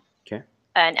posing. Okay.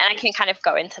 And I can kind of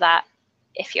go into that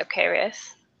if you're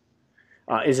curious.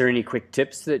 Is there any quick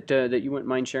tips that you wouldn't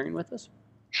mind sharing with us?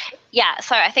 Yeah,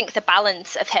 so I think the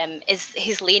balance of him is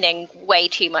he's leaning way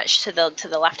too much to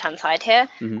the left hand side here.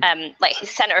 Mm-hmm. Like his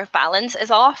center of balance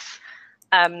is off.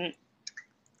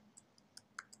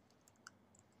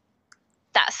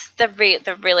 That's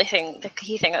the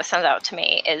key thing that stands out to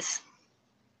me is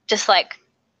just like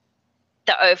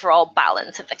the overall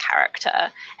balance of the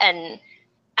character. And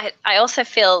I also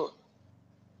feel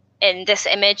in this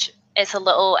image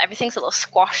everything's a little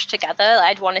squashed together.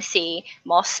 I'd want to see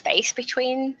more space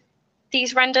between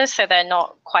these renders so they're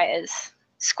not quite as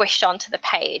squished onto the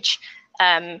page.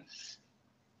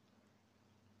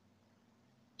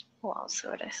 What else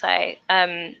would I say?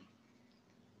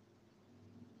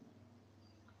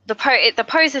 The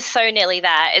pose is so nearly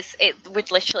there. It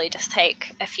would literally just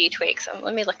take a few tweaks.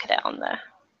 Let me look at it on the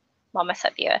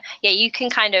Marmoset viewer. Yeah, you can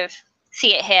kind of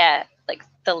see it here, like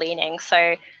the leaning.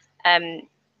 So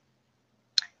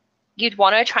you'd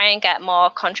want to try and get more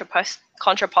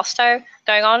contrapposto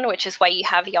going on, which is where you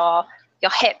have your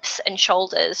hips and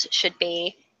shoulders should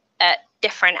be at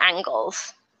different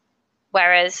angles.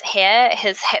 Whereas here,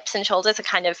 his hips and shoulders are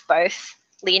kind of both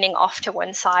leaning off to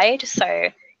one side. So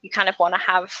you kind of want to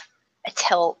have a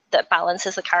tilt that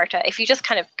balances the character. If you just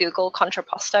kind of Google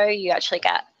contrapposto, you actually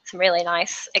get some really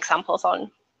nice examples on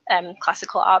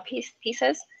classical art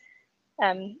pieces.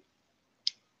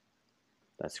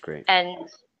 That's great. And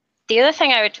the other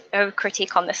thing I would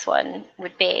critique on this one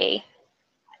would be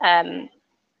some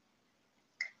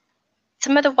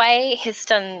of the way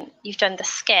you've done the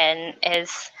skin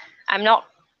is I don't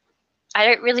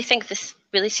really think this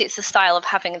really suits the style of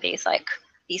having these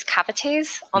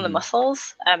cavities on the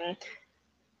muscles.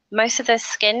 Most of the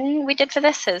skin we did for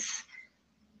this is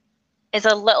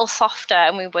a little softer,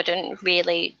 and we wouldn't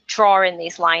really draw in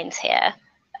these lines here.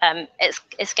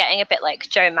 It's getting a bit like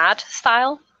Joe Mad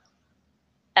style.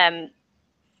 And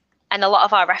a lot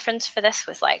of our reference for this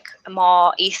was like a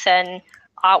more Eastern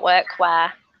artwork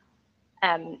where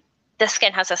the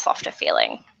skin has a softer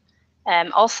feeling.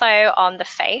 Also on the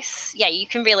face, yeah, you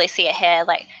can really see it here,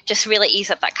 like just really ease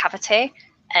up that cavity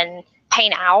and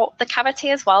paint out the cavity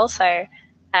as well. So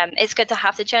it's good to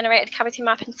have the generated cavity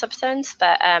map in Substance,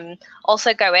 but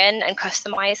also go in and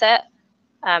customize it.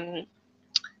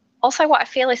 Also, what I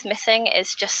feel is missing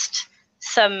is just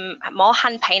some more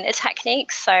hand-painted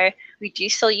techniques. So we do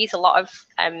still use a lot of,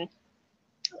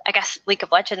 I guess, League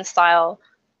of Legends style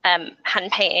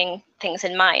hand-painting things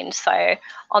in mind. So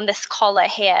on this collar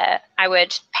here, I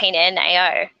would paint in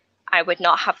AO. I would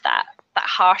not have that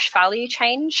harsh value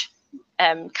change.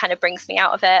 Kind of brings me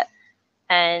out of it.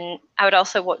 And I would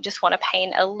also just want to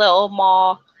paint a little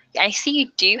more. I see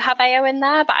you do have AO in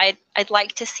there, but I'd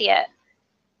like to see it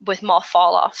with more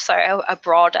fall off. So a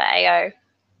broader AO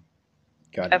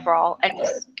overall, and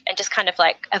just kind of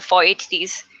like avoid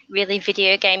these really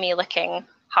video gamey looking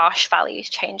harsh values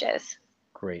changes.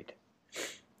 Great.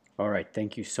 All right.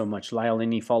 Thank you so much. Lyle,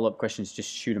 any follow-up questions, just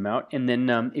shoot them out. And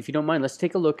then if you don't mind, let's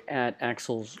take a look at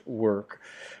Axel's work.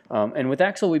 And with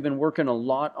Axel, we've been working a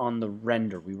lot on the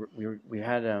render. We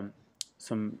had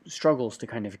some struggles to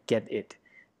kind of get it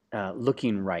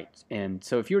looking right. And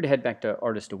so if you were to head back to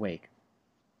Artist Awake.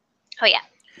 Oh, yeah.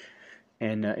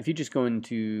 And if you just go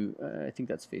into, I think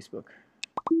that's Facebook.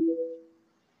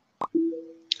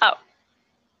 Oh.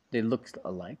 They look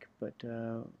alike, but...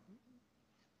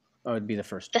 it'd be the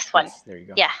first. This one. Yes, there you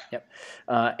go. Yeah. Yep.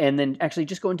 And then actually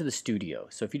just go into the studio.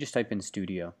 So if you just type in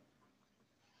studio,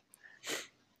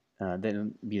 then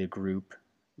it'll be the group.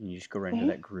 And you just go right into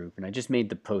that group. And I just made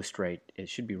the post right. It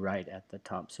should be right at the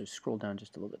top. So scroll down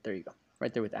just a little bit. There you go.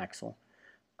 Right there with Axel.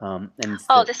 And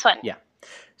this one. Yeah.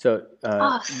 So.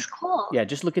 This is cool. Yeah,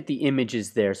 just look at the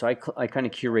images there. So I kind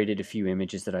of curated a few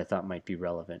images that I thought might be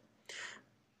relevant.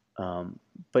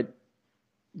 But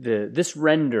this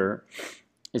render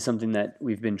is something that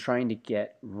we've been trying to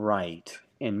get right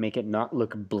and make it not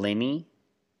look blinny,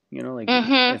 like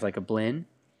it's like a blin.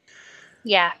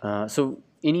 Yeah. So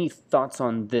any thoughts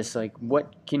on this? Like,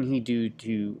 what can he do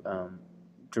to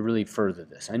really further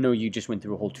this? I know you just went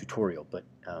through a whole tutorial, but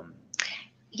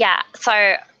yeah.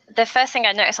 So the first thing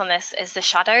I noticed on this is the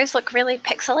shadows look really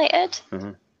pixelated.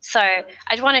 So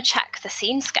I'd want to check the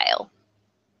scene scale.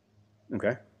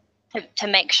 Okay. To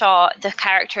make sure the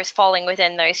character is falling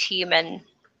within those human,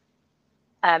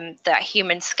 that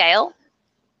human scale.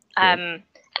 And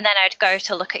then I'd go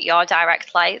to look at your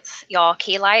direct lights, your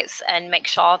key lights, and make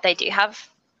sure they do have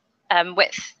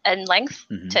width and length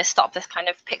to stop this kind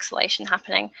of pixelation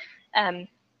happening. I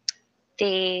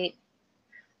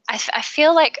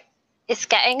feel like it's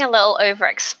getting a little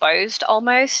overexposed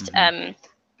almost.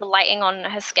 The lighting on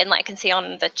her skin, like I can see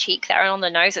on the cheek there and on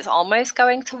the nose, is almost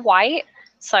going to white.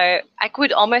 So I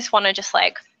would almost want to just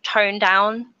like tone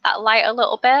down that light a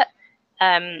little bit.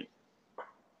 And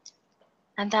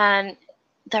then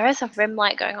there is a rim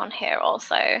light going on here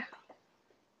also.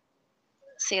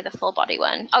 See the full body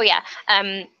one. Oh yeah.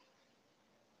 I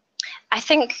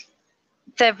think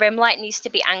the rim light needs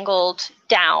to be angled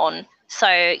down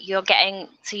so you'll get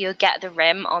the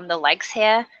rim on the legs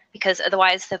here, because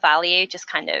otherwise the value just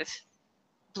kind of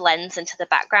blends into the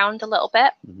background a little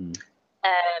bit.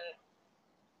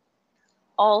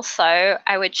 Also,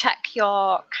 I would check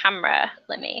your camera.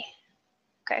 Let me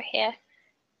go here.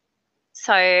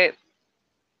 So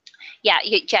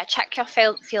check your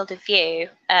field of view.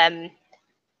 Let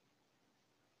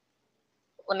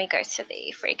me go to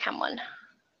the free cam one.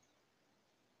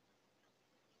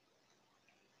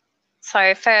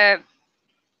 So for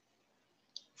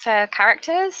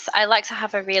characters, I like to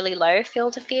have a really low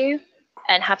field of view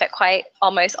and have it quite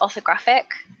almost orthographic.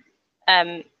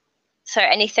 So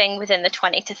anything within the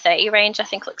 20 to 30 range, I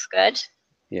think looks good.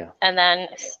 Yeah. And then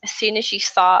as soon as you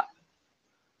start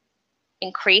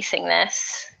increasing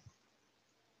this,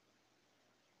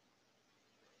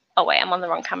 oh wait, I'm on the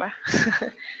wrong camera.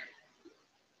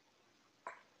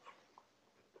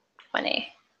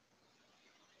 20.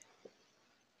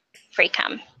 Free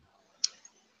cam.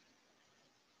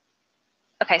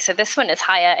 Okay, so this one is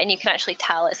higher, and you can actually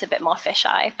tell it's a bit more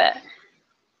fisheye, but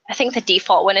I think the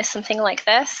default one is something like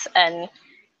this. And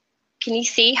can you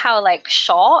see how like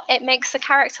short it makes the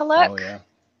character look? Oh yeah,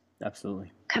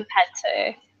 absolutely. Compared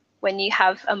to when you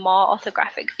have a more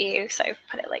orthographic view, so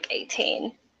put it like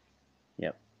 18.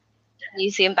 Yep. And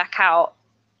you zoom back out,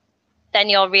 then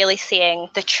you're really seeing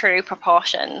the true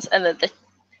proportions, and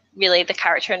the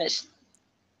character is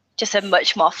just a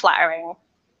much more flattering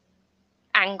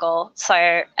angle. So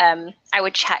I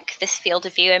would check this field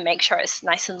of view and make sure it's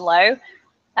nice and low.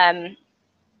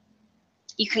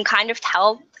 You can kind of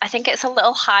tell, I think it's a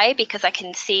little high because I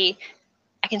can see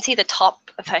the top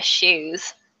of her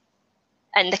shoes,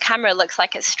 and the camera looks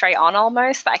like it's straight on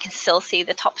almost, but I can still see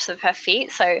the tops of her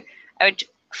feet. So I would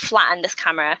flatten this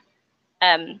camera.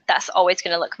 That's always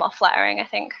going to look more flattering, I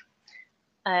think.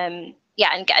 And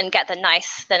get the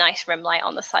nice rim light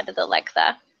on the side of the leg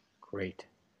there. Great.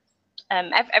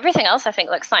 Everything else I think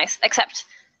looks nice, except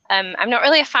I'm not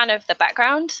really a fan of the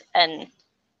background, and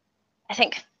I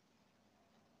think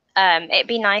it'd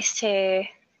be nice to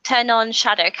turn on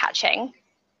shadow catching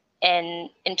in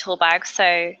Toolbag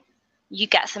so you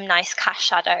get some nice cast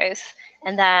shadows,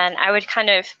 and then I would kind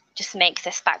of just make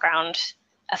this background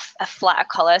a flatter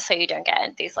color so you don't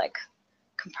get these like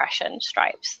compression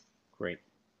stripes. Great.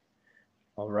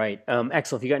 All right.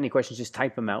 Axel, if you got any questions, just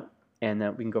type them out, and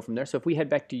we can go from there. So if we head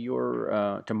back to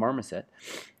your to Marmoset,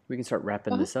 we can start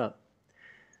wrapping this up.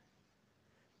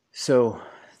 So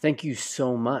thank you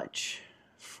so much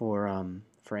for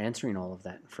answering all of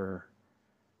that, for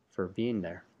being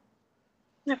there.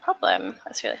 No problem.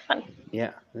 That's really fun.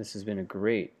 Yeah, this has been a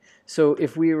great. So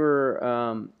if we were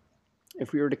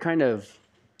to kind of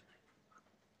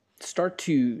start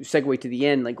to segue to the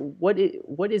end, like what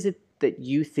is it that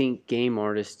you think game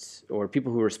artists or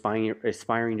people who are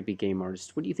aspiring to be game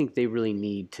artists, what do you think they really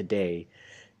need today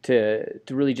to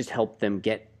really just help them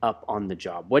get up on the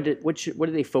job? What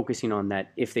are they focusing on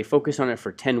that if they focus on it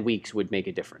for 10 weeks would make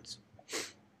a difference?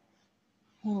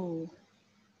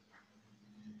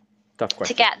 Tough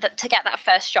question. To get that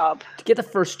first job. To get the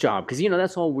first job, because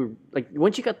that's all we're like.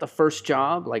 Once you got the first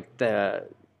job, like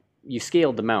you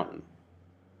scaled the mountain.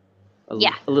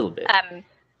 A little bit.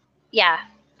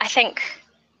 I think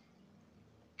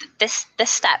this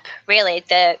step really,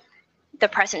 the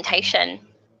presentation.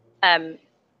 I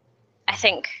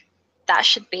think that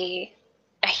should be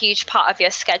a huge part of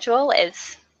your schedule,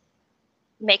 is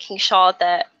making sure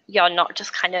that you're not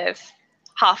just kind of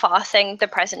half-arsing the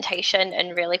presentation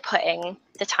and really putting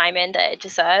the time in that it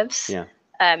deserves. Yeah.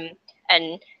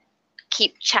 And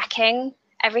keep checking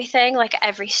everything, like at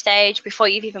every stage before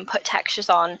you've even put textures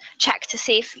on. Check to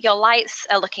see if your lights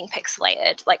are looking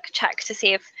pixelated. Like check to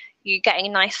see if you're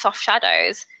getting nice soft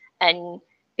shadows. And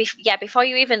before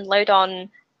you even load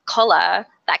on color,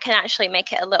 that can actually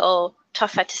make it a little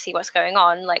tougher to see what's going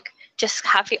on. Like just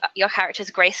have your character's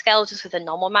grayscale just with a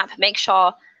normal map. Make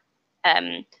sure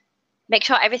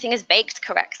everything is baked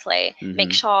correctly. Mm-hmm.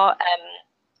 Make sure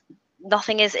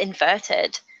nothing is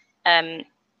inverted. And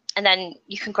then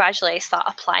you can gradually start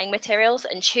applying materials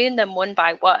and tune them one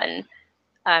by one.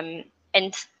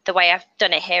 And the way I've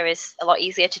done it here is a lot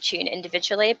easier to tune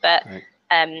individually. But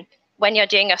when you're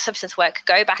doing your substance work,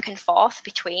 go back and forth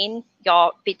between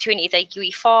either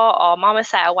UE4 or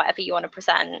Marmoset or whatever you want to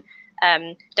present.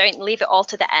 Don't leave it all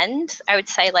to the end. I would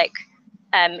say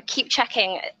keep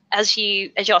checking as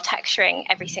you're texturing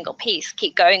every single piece.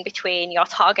 Keep going between your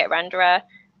target renderer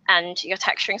and your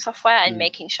texturing software and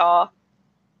making sure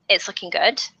it's looking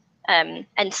good.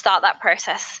 And start that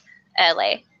process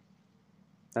early.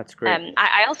 That's great.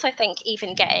 I also think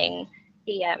even getting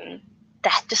the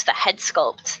head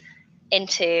sculpt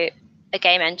into a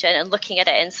game engine and looking at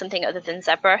it in something other than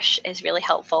ZBrush is really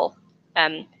helpful.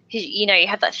 You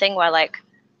have that thing where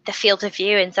the field of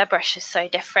view in ZBrush is so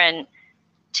different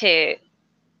to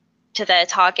the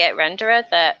target renderer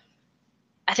that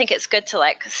I think it's good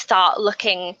to start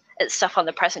looking at stuff on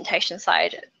the presentation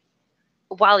side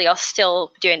while you're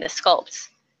still doing the sculpts.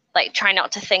 Try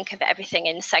not to think of everything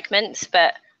in segments,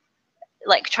 but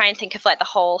try and think of the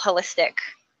whole holistic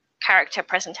character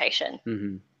presentation.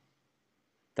 Mm-hmm.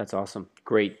 That's awesome.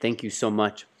 Great. Thank you so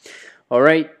much. All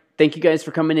right. Thank you guys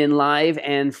for coming in live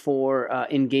and for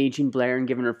engaging Blair and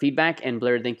giving her feedback. And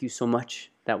Blair, thank you so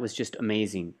much. That was just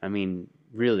amazing. I mean,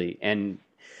 really. And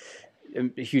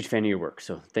I'm a huge fan of your work.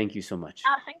 So thank you so much.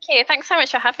 Oh, thank you. Thanks so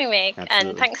much for having me. Absolutely.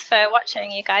 And thanks for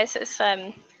watching, you guys. It's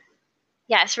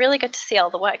it's really good to see all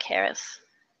the work here. It's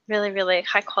really, really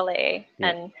high quality.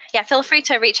 Yeah. And feel free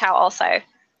to reach out also.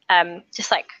 I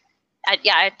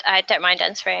don't mind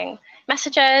answering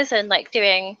messages and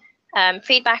doing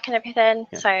feedback and everything.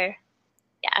 Yeah. So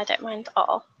I don't mind at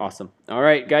all. Awesome. All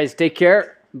right, guys, take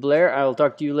care. Blair, I will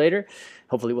talk to you later.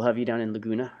 Hopefully we'll have you down in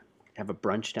Laguna. Have a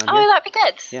brunch down here. Oh, that'd be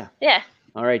good. Yeah. Yeah.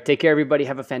 All right, take care, everybody.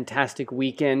 Have a fantastic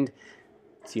weekend.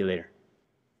 See you later.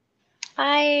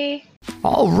 Bye.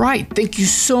 All right. Thank you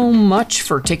so much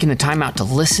for taking the time out to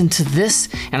listen to this.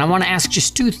 And I want to ask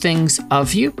just two things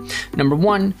of you. Number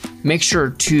one, make sure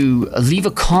to leave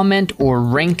a comment or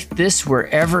rank this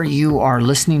wherever you are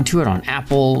listening to it on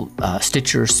Apple,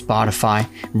 Stitcher, Spotify.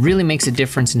 It really makes a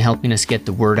difference in helping us get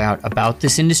the word out about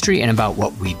this industry and about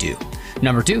what we do.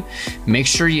 Number two, make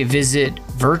sure you visit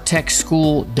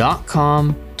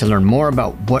vertexschool.com to learn more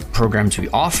about what programs we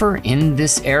offer in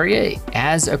this area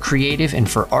as a creative and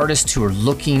for artists who are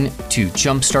looking to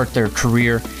jumpstart their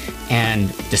career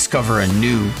and discover a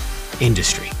new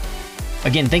industry.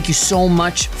 Again, thank you so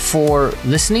much for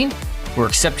listening. We're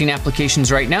accepting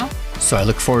applications right now, so I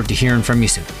look forward to hearing from you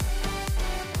soon.